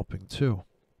 That's helping too.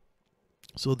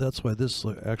 So that's why this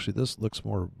looks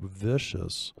more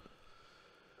vicious.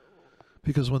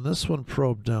 Because when this one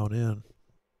probed down in,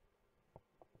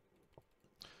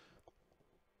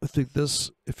 I think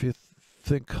this, if you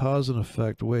think cause and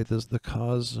effect, wait, this the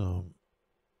cause,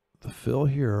 the fill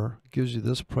here gives you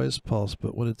this price pulse,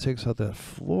 but when it takes out that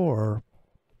floor,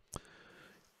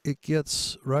 it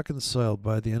gets reconciled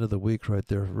by the end of the week right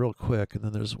there real quick. And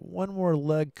then there's one more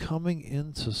leg coming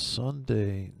into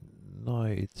Sunday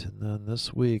night. And then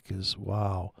this week is,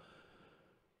 wow.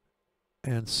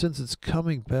 And since it's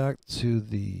coming back to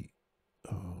the,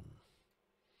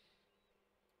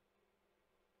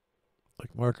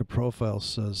 like market profile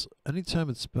says,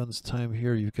 anytime it spends time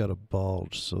here, you've got a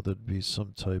bulge. So there'd be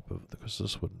some type of, because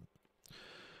this wouldn't,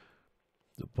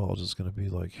 the bulge is going to be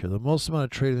like here. The most amount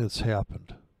of trading that's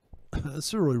happened.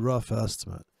 It's a really rough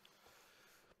estimate.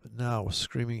 But now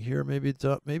screaming here, maybe it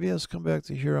has come back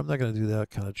to here. I'm not going to do that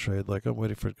kind of trade. Like I'm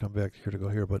waiting for it to come back here to go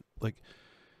here. But like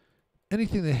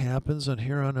anything that happens on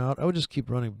here on out, I would just keep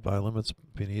running buy limits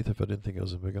beneath if I didn't think it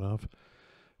was big enough,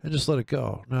 and just let it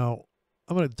go. Now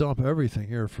I'm going to dump everything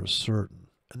here for certain,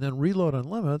 and then reload on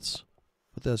limits.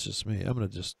 But that's just me. I'm going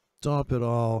to just dump it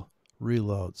all,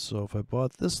 reload. So if I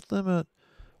bought this limit,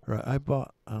 or I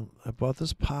bought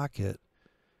this pocket,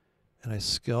 and I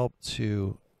scalped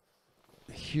to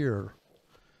here,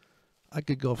 I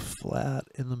could go flat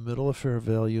in the middle of fair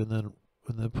value, and then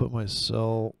put my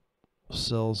cells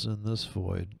in this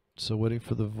void. So waiting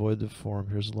for the void to form.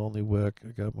 Here's Lonely Wick. I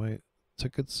got my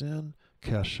tickets in,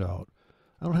 cash out.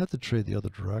 I don't have to trade the other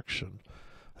direction.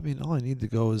 I mean, all I need to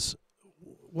go is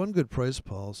one good price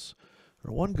pulse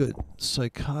or one good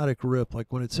psychotic rip.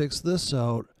 Like when it takes this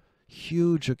out,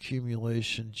 huge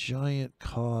accumulation, giant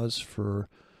cause for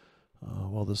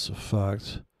this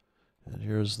effect. And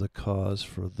here's the cause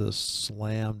for this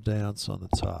slam dance on the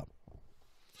top.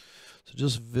 So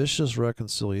just vicious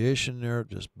reconciliation there.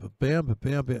 Just bam,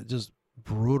 bam, bam, just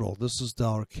brutal. This is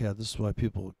dollar CAD. This is why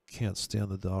people can't stand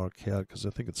the dollar CAD, because I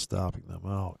think it's stopping them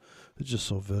out. It's just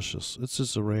so vicious. It's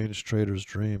just a range trader's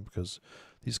dream, because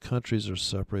these countries are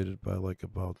separated by like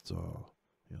about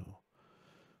you know,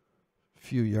 a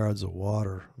few yards of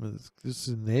water. I mean, this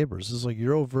is neighbors. This is like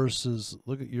euro versus,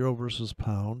 look at euro versus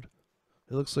pound.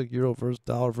 It looks like euro versus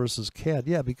dollar versus CAD.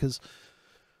 Yeah, because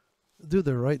dude,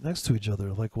 they're right next to each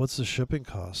other. Like, what's the shipping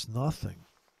cost? Nothing.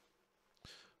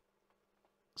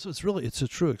 So it's a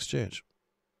true exchange.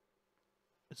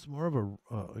 It's more of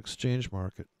a exchange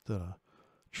market than a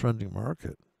trending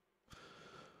market.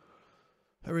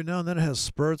 Every now and then it has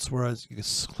spurts where you can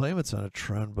claim it's on a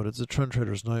trend, but it's a trend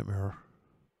trader's nightmare.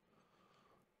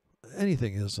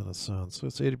 Anything is in a sense. So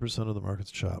it's 80% of the market's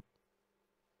chop.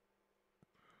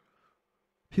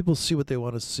 People see what they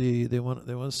want to see. They want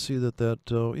to see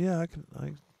that yeah,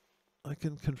 I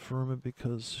can confirm it,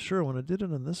 because sure, when I did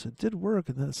it on this, it did work,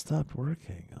 and then it stopped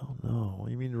working. Oh no!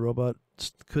 You mean the robot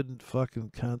couldn't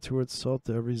fucking contour itself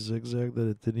to every zigzag that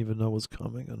it didn't even know was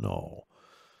coming? Oh, no,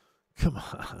 come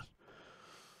on.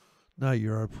 Now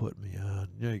you are putting me on.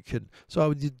 Yeah, you kidding? So I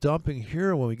would be dumping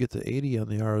here when we get to 80 on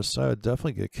the RSI. I'd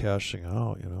definitely get cashing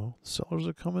out. You know, sellers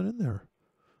are coming in there.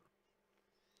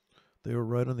 They were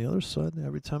right on the other side. And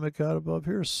every time it got above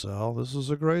here, sell. This is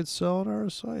a great sell on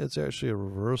RSI. It's actually a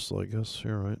reversal, I guess.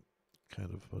 Here, right?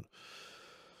 Kind of. But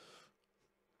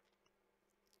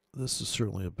this is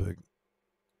certainly a big,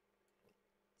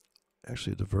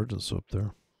 actually a divergence up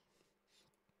there.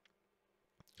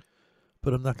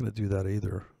 But I'm not going to do that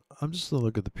either. I'm just going to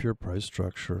look at the pure price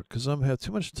structure, because I have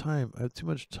too much time. I have too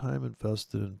much time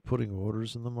invested in putting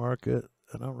orders in the market,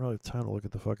 and I don't really have time to look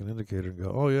at the fucking indicator and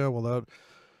go, oh yeah,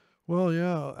 well,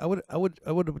 yeah, I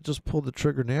would have just pulled the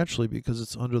trigger naturally, because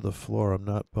it's under the floor. I'm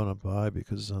not gonna buy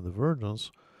because it's on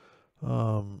divergence.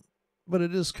 But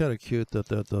it is kind of cute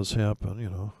that does happen, you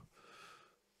know.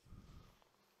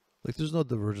 Like, there's no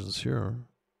divergence here,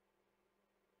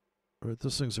 right?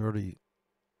 This thing's already.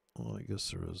 Well, I guess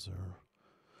there is there.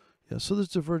 Yeah, so there's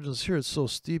divergence here. It's so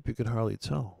steep you can hardly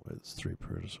tell. Right? It's 3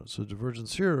 periods. So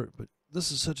divergence here, but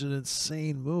this is such an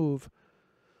insane move.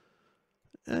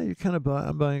 Yeah, you kind of buy.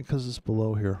 I'm buying because it's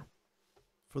below here.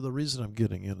 For the reason I'm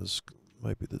getting in is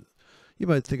might be that you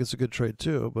might think it's a good trade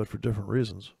too, but for different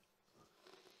reasons.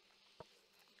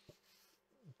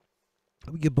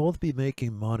 We could both be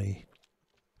making money.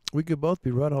 We could both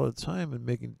be right all the time and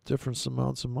making different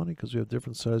amounts of money, because we have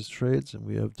different sized trades and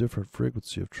we have different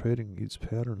frequency of trading these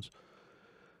patterns.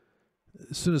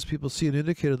 As soon as people see an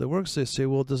indicator that works, they say,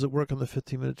 well, does it work on the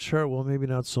 15-minute chart? Well, maybe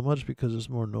not so much, because there's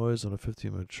more noise on a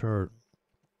 15-minute chart,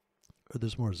 or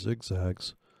there's more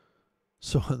zigzags.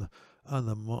 So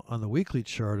on the weekly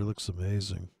chart, it looks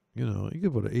amazing. You know, you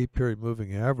could put an 8-period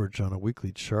moving average on a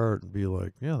weekly chart and be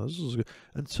like, yeah, this is good,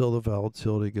 until the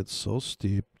volatility gets so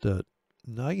steep that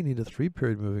now you need a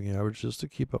 3-period moving average just to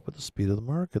keep up with the speed of the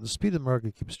market. The speed of the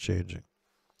market keeps changing.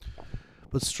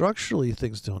 But structurally,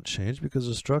 things don't change, because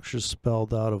the structure is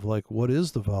spelled out of like, what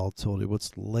is the volatility,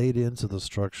 what's laid into the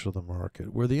structure of the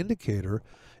market, where the indicator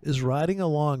is riding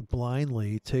along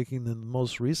blindly, taking the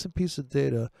most recent piece of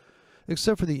data,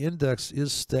 except for the index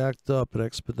is stacked up, an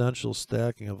exponential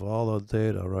stacking of all the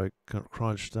data, right,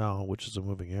 crunched down, which is a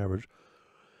moving average.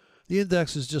 The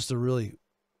index is just a really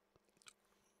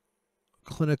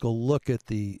clinical look at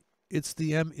it's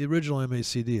the original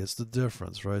MACD. It's the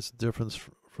difference, right? It's the difference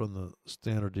from the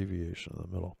standard deviation in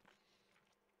the middle.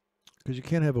 Because you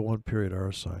can't have a 1-period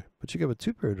RSI, but you can have a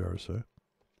 2-period RSI.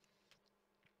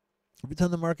 Every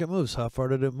time the market moves, how far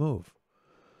did it move?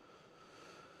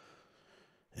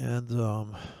 And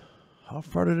how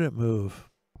far did it move?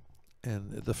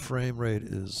 And the frame rate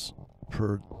is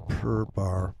per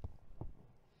bar.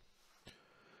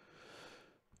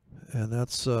 And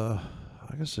that's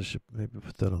I guess I should maybe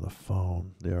put that on the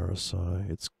phone, the RSI.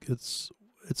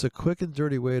 It's a quick and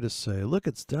dirty way to say, look,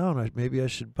 it's down. Maybe I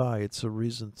should buy. It's a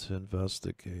reason to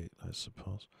investigate, I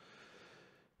suppose.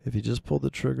 If you just pulled the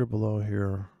trigger below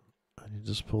here, and you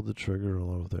just pulled the trigger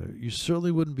below there, you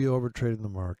certainly wouldn't be overtrading the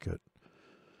market.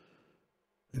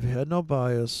 If you had no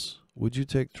bias, would you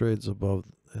take trades above?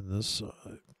 In this,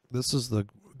 this is the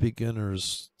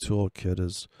beginner's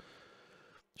toolkit.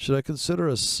 Should I consider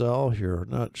a sell here or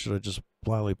not? Should I just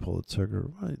blindly pull the trigger?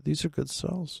 Right, these are good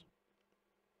sells.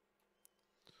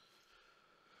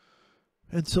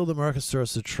 Until the market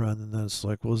starts to trend, and then it's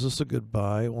like, well, is this a good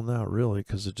buy? Well, not really,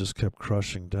 because it just kept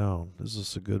crushing down. Is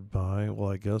this a good buy? Well,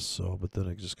 I guess so, but then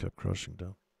it just kept crushing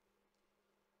down.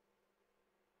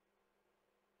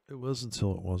 It was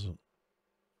until it wasn't.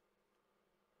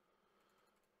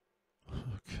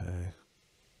 Okay.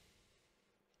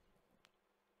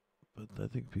 But I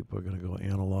think people are going to go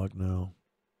analog now.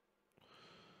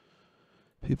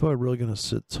 People are really going to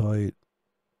sit tight.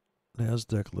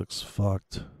 NASDAQ looks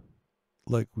fucked.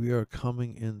 Like we are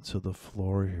coming into the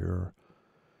floor here,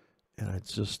 and I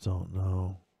just don't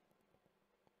know.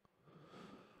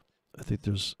 I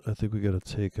think we got to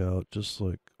take out, just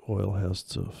like oil has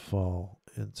to fall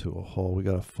into a hole. We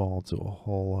got to fall into a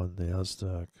hole on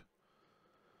NASDAQ.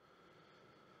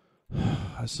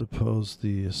 I suppose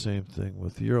the same thing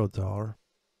with euro dollar.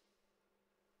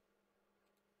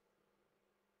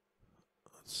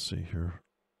 Let's see here.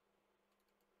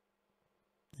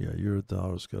 Yeah, euro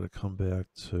dollar's got to come back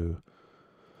to,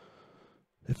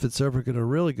 if it's ever going to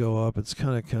really go up, it's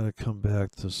kind of come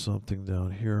back to something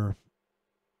down here.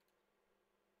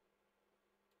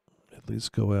 At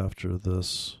least go after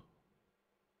this.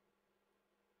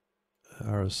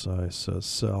 RSI says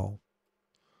sell.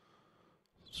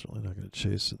 Certainly not going to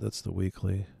chase it. That's the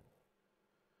weekly.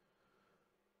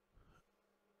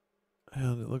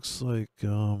 And it looks like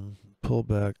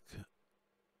pullback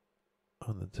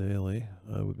on the daily.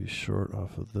 I would be short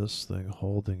off of this thing,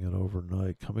 holding it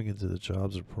overnight. Coming into the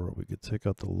jobs report, we could take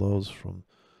out the lows from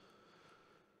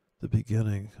the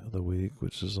beginning of the week,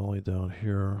 which is only down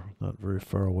here, not very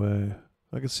far away.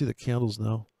 I can see the candles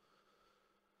now.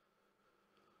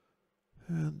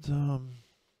 And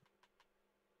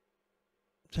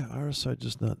yeah, RSI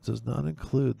does not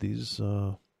include these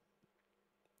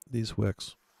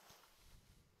wicks.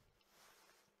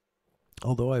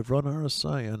 Although I've run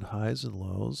RSI on highs and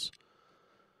lows,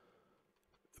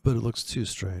 but it looks too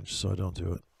strange, so I don't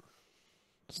do it.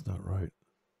 It's not right.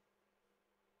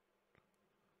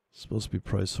 It's supposed to be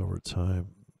price over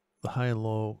time. The high and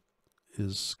low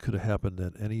could have happened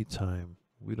at any time.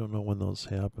 We don't know when those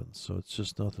happen, so it's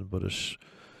just nothing but it's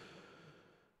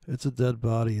a dead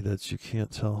body that you can't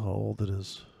tell how old it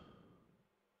is.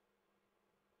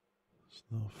 There's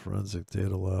no forensic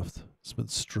data left. It's been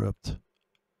stripped.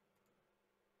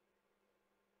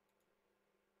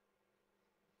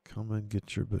 Come and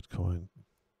get your Bitcoin.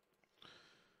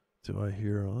 Do I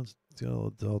hear? Let's get a little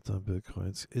delta on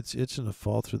Bitcoin. It's itching to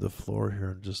fall through the floor here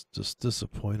and just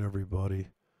disappoint everybody.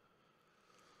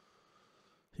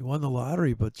 You won the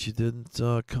lottery, but you didn't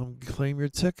come claim your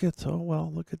ticket. Oh,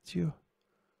 well, look at you.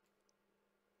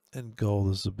 And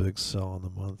gold is a big sell on the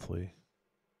monthly.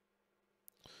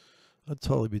 I'd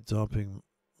totally be dumping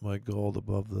my gold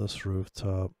above this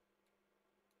rooftop.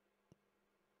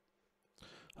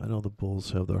 I know the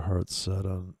bulls have their hearts set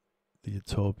on the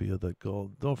utopia that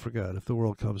gold. Don't forget, if the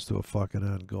world comes to a fucking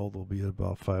end, gold will be at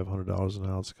about $500 an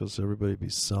ounce because everybody will be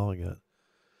selling it.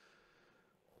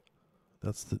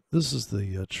 This is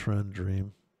the trend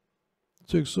dream.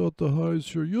 Takes out the highs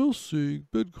here. You'll see,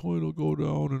 Bitcoin will go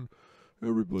down and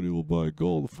everybody will buy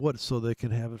gold. What? So they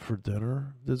can have it for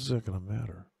dinner? This isn't gonna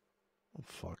matter. Oh,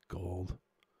 fuck gold.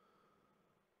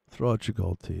 Throw out your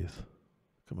gold teeth.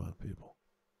 Come on, people.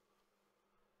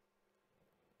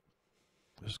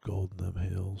 There's gold in them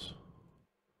hills.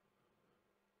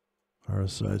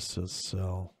 RSI says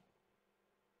sell.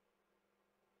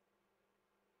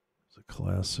 It's a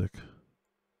classic.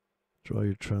 Draw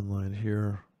your trend line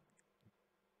here.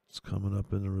 It's coming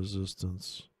up into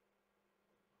resistance.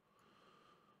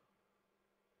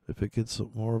 If it gets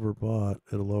more overbought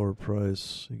at a lower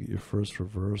price, you get your first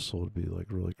reversal. It'd be like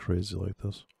really crazy like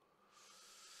this.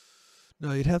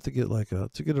 No, you'd have to get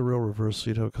to get a real reversal,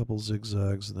 you'd have a couple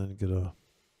zigzags and then get a,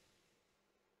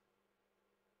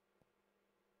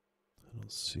 I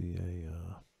don't see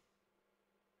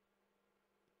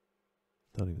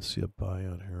don't even see a buy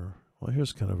on here. Well,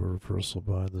 here's kind of a reversal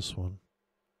buy, this one.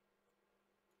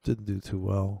 Didn't do too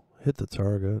well. Hit the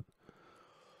target.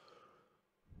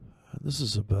 And this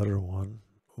is a better one.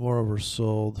 More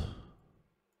oversold.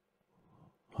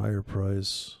 Higher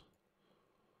price.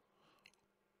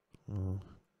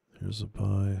 Here's a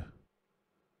buy.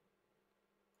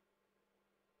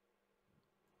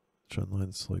 Trend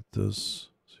lines like this.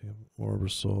 See, more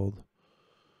oversold.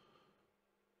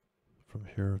 From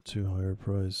here to higher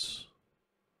price.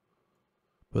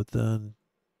 But then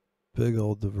big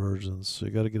old divergence. So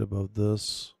you got to get above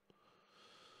this.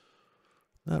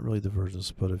 Not really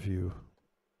divergence, but if you,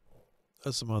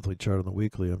 that's the monthly chart. On the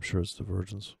weekly, I'm sure it's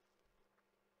divergence.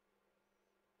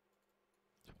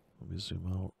 Let me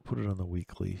zoom out. Put it on the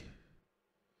weekly.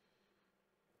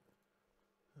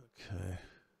 Okay.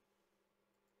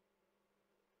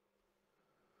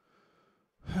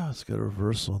 It's got a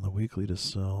reversal on the weekly to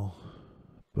sell.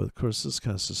 But of course, this is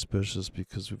kind of suspicious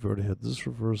because we've already had this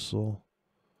reversal.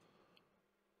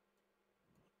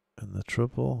 And the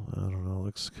triple, I don't know,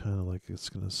 looks kind of like it's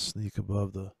going to sneak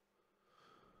above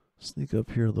sneak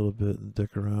up here a little bit and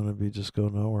dick around and just go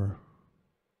nowhere.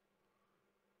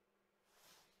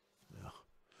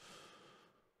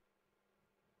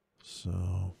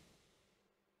 So,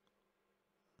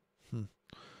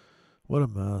 what a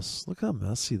mess. Look how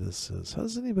messy this is. How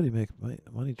does anybody make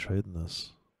money trading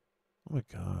this? Oh my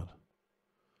God.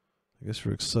 I guess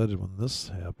you're excited when this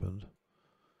happened.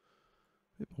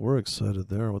 People were excited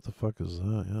there. What the fuck is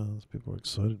that? Yeah, those people were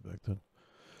excited back then.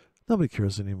 Nobody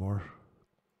cares anymore.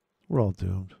 We're all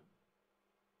doomed.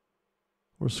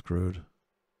 We're screwed.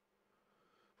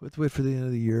 We have to wait for the end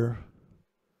of the year.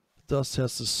 Dust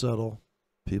has to settle.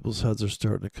 People's heads are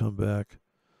starting to come back.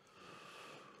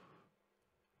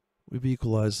 We've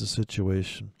equalized the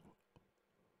situation.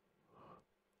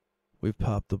 We've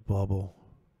popped the bubble.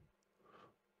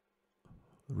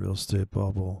 The real estate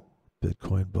bubble.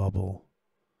 Bitcoin bubble.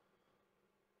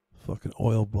 Fucking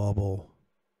oil bubble.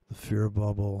 The fear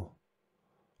bubble.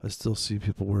 I still see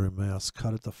people wearing masks.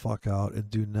 Cut it the fuck out and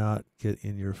do not get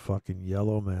in your fucking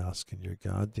yellow mask in your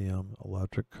goddamn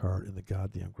electric cart in the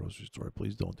goddamn grocery store.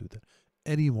 Please don't do that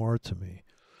anymore to me.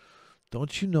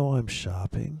 Don't you know I'm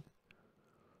shopping?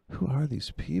 Who are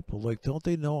these people? Like, don't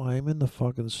they know I'm in the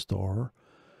fucking store?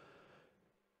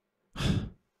 And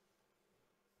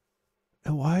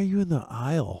why are you in the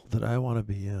aisle that I want to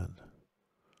be in?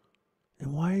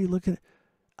 And why are you looking at...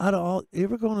 Out of all, you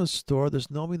ever go in a store, there's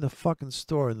nobody in the fucking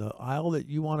store. In the aisle that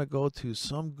you want to go to,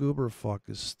 some goober fuck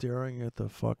is staring at the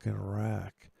fucking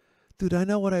rack. Dude, I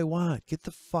know what I want. Get the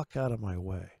fuck out of my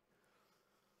way.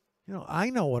 You know,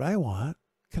 I know what I want.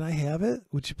 Can I have it?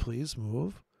 Would you please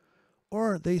move?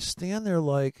 Or they stand there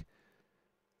like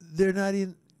they're not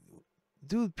in...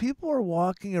 Dude, people are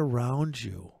walking around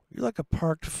you. You're like a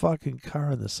parked fucking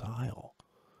car in this aisle.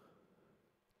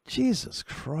 Jesus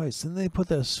Christ. And they put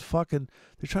this fucking...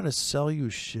 They're trying to sell you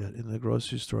shit in the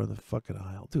grocery store in the fucking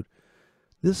aisle. Dude,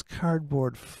 this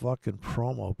cardboard fucking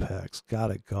promo pack's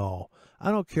gotta go.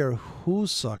 I don't care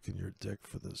who's sucking your dick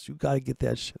for this. You gotta get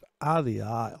that shit out of the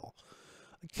aisle.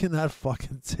 I cannot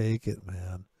fucking take it,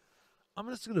 man. I'm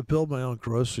just gonna build my own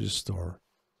grocery store.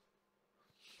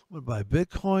 I'm gonna buy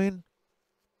Bitcoin.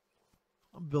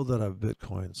 I'm building out of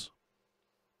Bitcoins.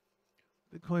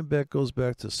 Bitcoin back goes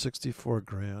back to 64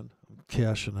 grand. I'm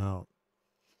cashing out.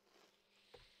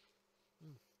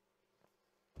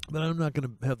 But I'm not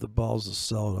going to have the balls to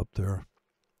sell it up there.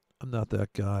 I'm not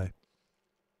that guy.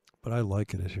 But I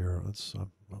like it here. I'm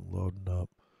loading up.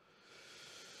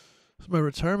 So my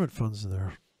retirement fund's in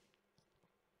there.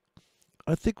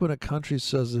 I think when a country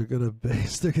says they're going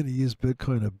to use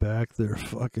Bitcoin to back their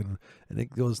fucking, and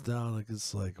it goes down, like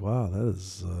it's like, wow,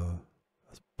 that's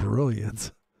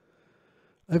brilliant.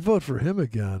 I vote for him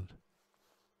again.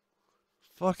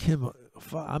 Fuck him.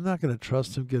 I'm not going to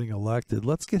trust him getting elected.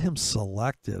 Let's get him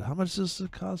selected. How much does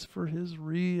it cost for his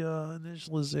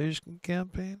reinitialization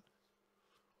campaign?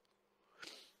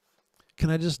 Can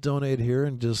I just donate here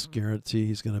and just guarantee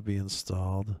he's going to be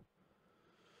installed?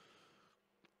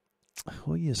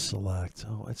 Who you select?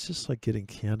 Oh, it's just like getting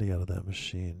candy out of that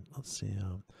machine. Let's see.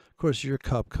 Of course, your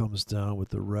cup comes down with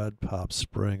the red pop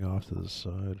spraying off to the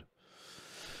side.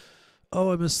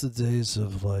 Oh, I miss the days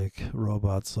of like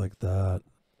robots like that.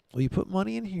 Well, you put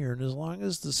money in here, and as long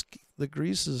as the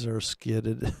greases are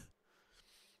skidded,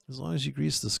 as long as you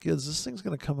grease the skids, this thing's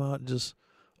going to come out and just,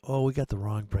 oh, we got the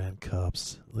wrong brand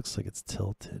cups. It looks like it's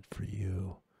tilted for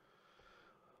you.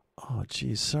 Oh,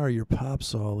 geez, sorry, your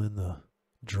pop's all in the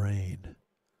drain.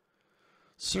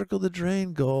 Circle the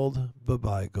drain, gold.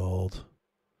 Bye-bye, gold.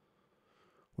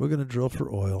 We're going to drill for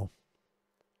oil.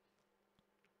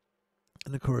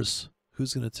 And, of course,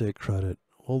 who's going to take credit?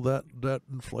 Well, that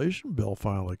inflation bill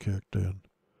finally kicked in.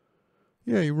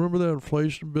 Yeah, you remember that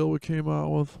inflation bill we came out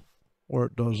with? Where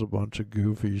it does a bunch of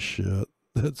goofy shit.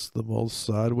 That's the most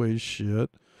sideways shit.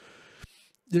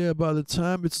 Yeah, by the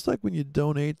time, it's like when you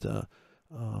donate,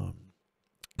 come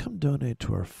donate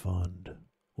to our fund.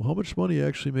 Well, how much money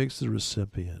actually makes the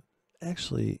recipient?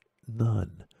 Actually,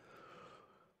 none.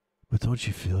 But don't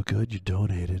you feel good? You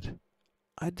donated.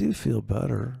 I do feel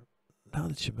better. Now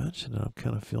that you mention it, I'm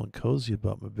kind of feeling cozy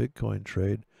about my Bitcoin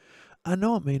trade. I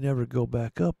know it may never go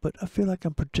back up, but I feel like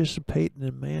I'm participating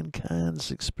in mankind's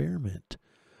experiment.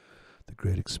 The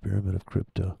great experiment of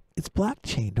crypto. It's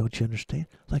blockchain, don't you understand?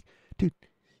 Like, dude,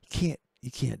 you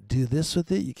can't do this with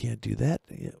it, you can't do that,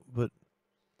 yeah, but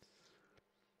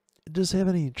does it have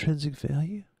any intrinsic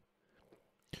value?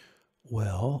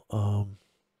 Well,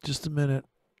 just a minute.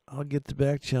 I'll get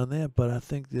back to you on that, but I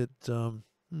think that,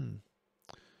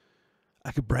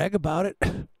 I could brag about it.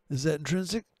 Is that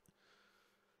intrinsic?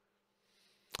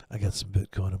 I got some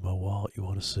Bitcoin in my wallet. You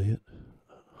want to see it?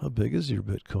 How big is your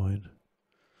Bitcoin?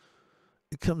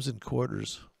 It comes in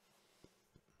quarters.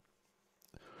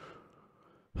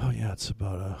 Oh, yeah, it's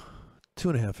about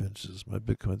 2.5 inches. My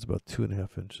Bitcoin's about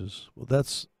 2.5 inches. Well,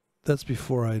 that's That's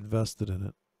before I invested in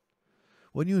it.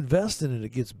 When you invest in it,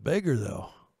 it gets bigger, though.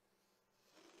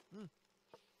 You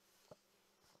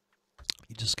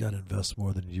just got to invest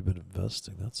more than you've been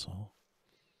investing, that's all.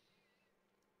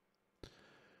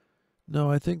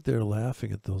 No, I think they're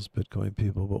laughing at those Bitcoin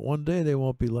people, but one day they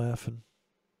won't be laughing.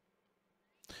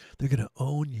 They're going to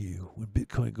own you when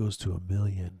Bitcoin goes to 1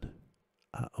 million.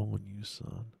 I own you,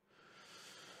 son.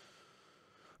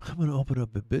 I'm going to open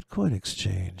up a Bitcoin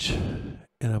exchange, and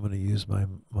I'm going to use my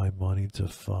money to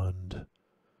fund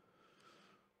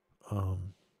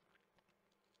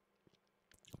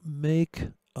make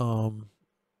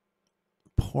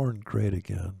porn great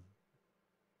again.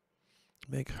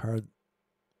 Make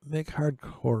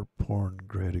hardcore porn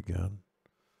great again.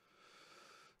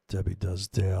 Debbie Does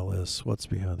Dallas. What's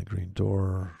Behind the Green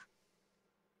Door?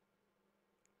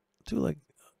 Do like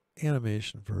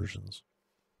animation versions.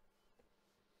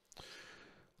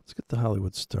 Let's get the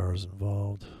Hollywood stars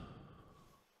involved.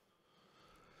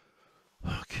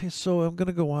 Okay, so I'm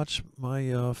gonna go watch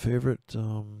my favorite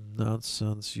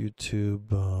nonsense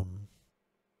YouTube.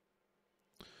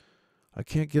 I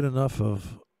can't get enough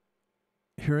of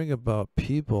hearing about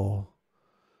people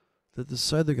that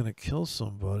decide they're gonna kill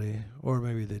somebody, or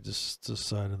maybe they just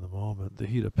decide in the moment, the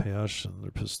heat of passion, they're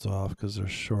pissed off because they're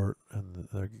short and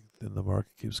the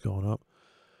market keeps going up,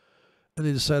 and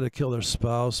they decide to kill their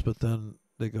spouse, but then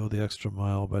they go the extra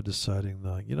mile by deciding,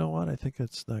 you know what, I think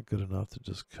it's not good enough to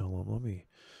just kill them. Let me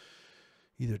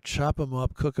either chop them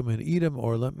up, cook them, and eat them,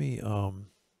 or let me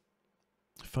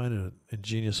find an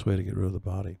ingenious way to get rid of the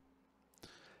body.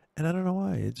 And I don't know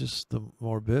why. It's just the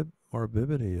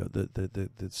morbidity that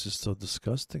it's just so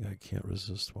disgusting. I can't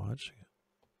resist watching it.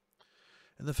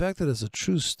 And the fact that it's a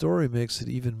true story makes it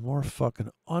even more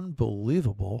fucking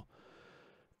unbelievable.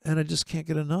 And I just can't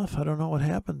get enough. I don't know what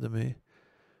happened to me.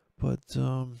 But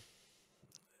I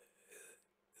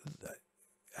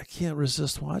can't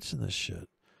resist watching this shit.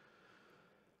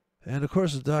 And of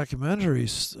course, the documentary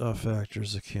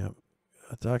factors.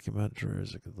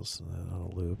 Documentaries, I could listen to that on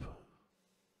a loop.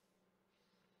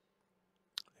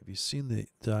 Have you seen the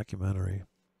documentary?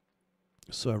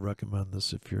 So I recommend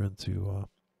this if you're into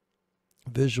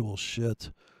visual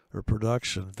shit or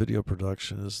production. Video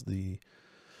production is the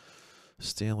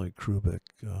Stanley Kubrick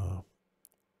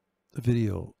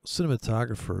video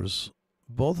cinematographers.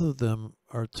 Both of them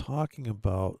are talking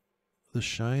about The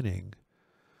Shining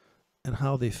and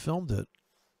how they filmed it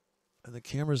and the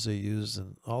cameras they used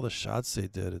and all the shots they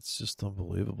did. It's just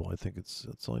unbelievable. I think it's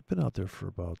only been out there for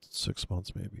about 6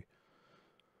 months maybe.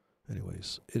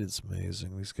 Anyways, it is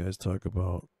amazing. These guys talk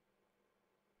about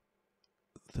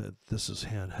that this is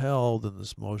handheld and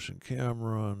this motion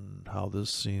camera and how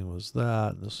this scene was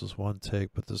that and this is one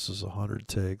take, but this is 100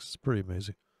 takes. It's pretty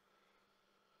amazing.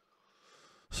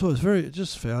 So it's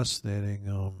just fascinating.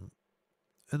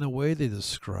 And the way they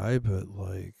describe it,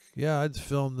 like, yeah, I'd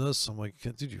film this. I'm like,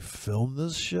 did you film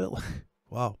this shit?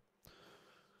 Wow.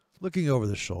 Looking over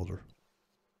the shoulder.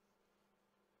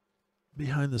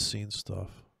 Behind the scenes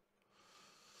stuff.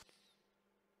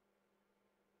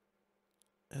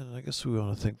 And I guess we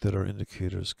want to think that our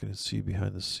indicators can see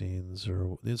behind the scenes,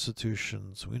 or the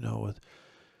institutions. We know it.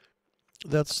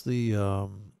 That's the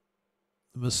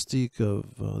mystique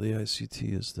of the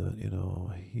ICT, is that, you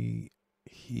know,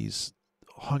 he's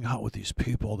hung out with these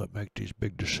people that make these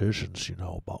big decisions, you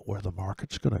know, about where the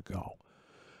market's going to go.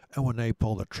 And when they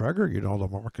pull the trigger, you know, the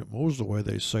market moves the way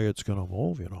they say it's going to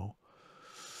move, you know.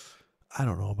 I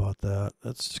don't know about that.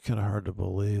 That's kind of hard to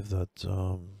believe that,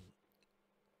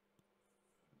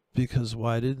 because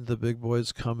why didn't the big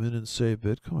boys come in and save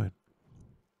Bitcoin?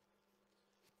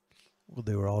 Well,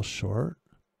 they were all short.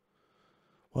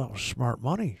 Well, it was smart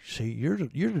money. See, you're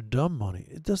the dumb money.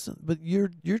 It doesn't, but your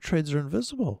trades are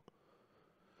invisible.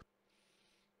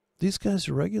 These guys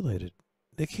are regulated.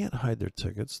 They can't hide their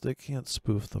tickets. They can't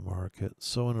spoof the market.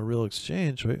 So in a real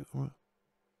exchange, right?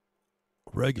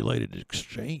 Regulated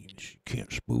exchange, you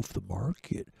can't spoof the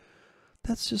market.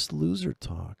 That's just loser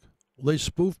talk. Well, they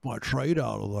spoofed my trade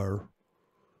out of there.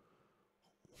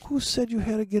 Who said you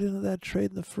had to get into that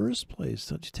trade in the first place?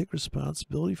 Don't you take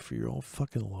responsibility for your own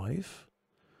fucking life?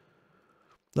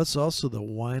 That's also the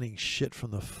whining shit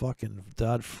from the fucking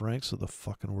Dodd-Franks of the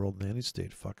fucking world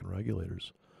nanny-state fucking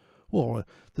regulators. Well,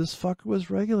 this fucker was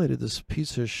regulated, this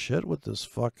piece of shit with this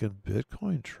fucking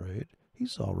Bitcoin trade.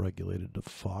 He's all regulated to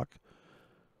fuck.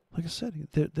 Like I said,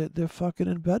 they're fucking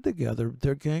in bed together.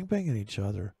 They're gangbanging each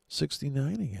other,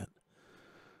 69ing it.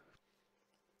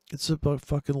 It's a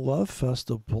fucking love fest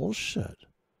of bullshit.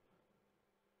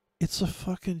 It's a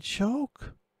fucking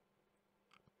joke.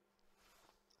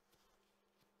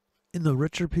 And the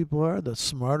richer people are, the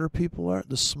smarter people are.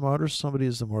 The smarter somebody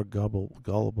is, the more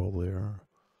gullible they are.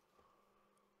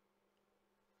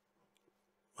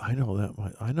 I know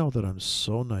that. I know that I'm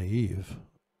so naive.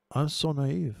 I'm so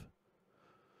naive.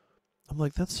 I'm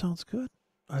like, that sounds good.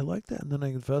 I like that. And then I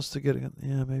investigate it.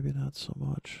 Yeah, maybe not so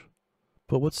much.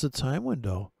 But what's the time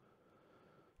window?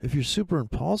 If you're super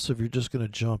impulsive, you're just going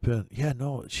to jump in. Yeah,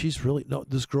 no,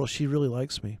 this girl, she really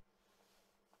likes me.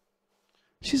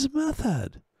 She's a meth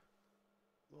head.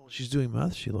 Well, she's doing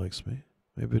meth. She likes me.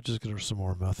 Maybe I'll just get her some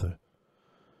more meth.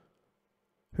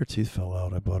 Her teeth fell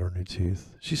out. I bought her new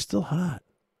teeth. She's still hot.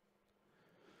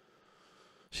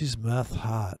 She's meth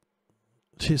hot.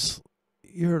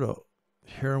 You heard of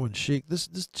heroin chic. This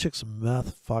chick's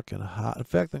meth fucking hot. In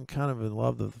fact, I'm kind of in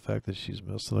love with the fact that she's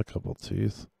missing a couple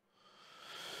teeth.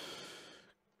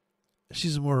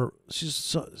 She's at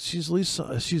least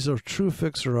she's a true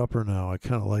fixer upper now. I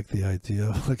kind of like the idea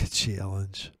of like a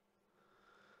challenge.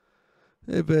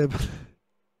 Hey babe,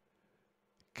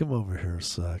 come over here a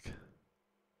sec.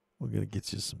 We're gonna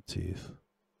get you some teeth.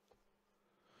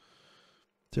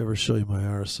 Did I ever show you my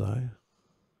RSI?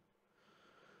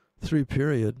 3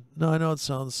 period. No, I know it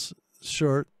sounds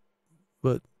short,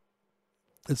 but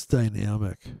it's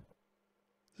dynamic.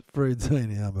 It's very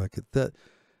dynamic.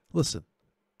 Listen,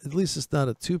 at least it's not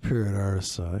a 2 period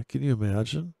RSI. Can you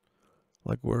imagine?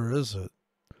 Like, where is it?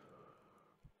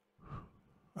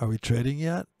 Are we trading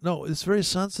yet? No, it's very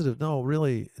sensitive. No,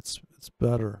 really, it's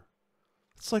better.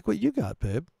 It's like what you got,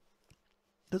 babe.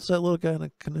 It's that little guy in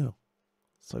a canoe.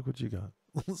 It's like what you got.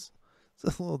 It's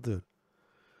that little dude.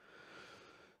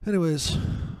 Anyways,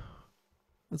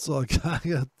 that's all I got. I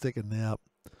got to take a nap.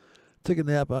 I'm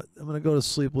going to go to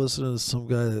sleep listening to some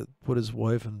guy that put his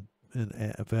wife in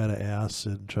a vat of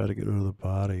acid and try to get rid of the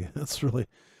body. That's really,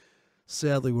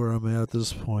 sadly, where I'm at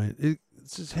this point.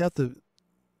 It's just the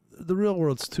real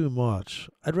world's too much.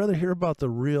 I'd rather hear about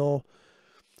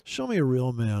show me a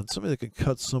real man, somebody that can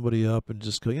cut somebody up and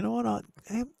just go, you know what, I'll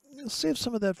save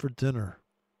some of that for dinner.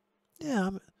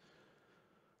 Yeah,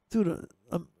 dude,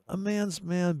 a man's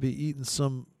man be eating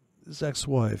his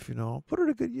ex-wife, put her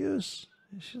to good use.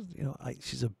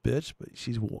 She's a bitch, but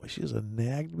she has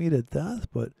nagged me to death,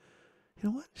 but you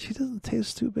know what? She doesn't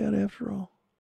taste too bad after all.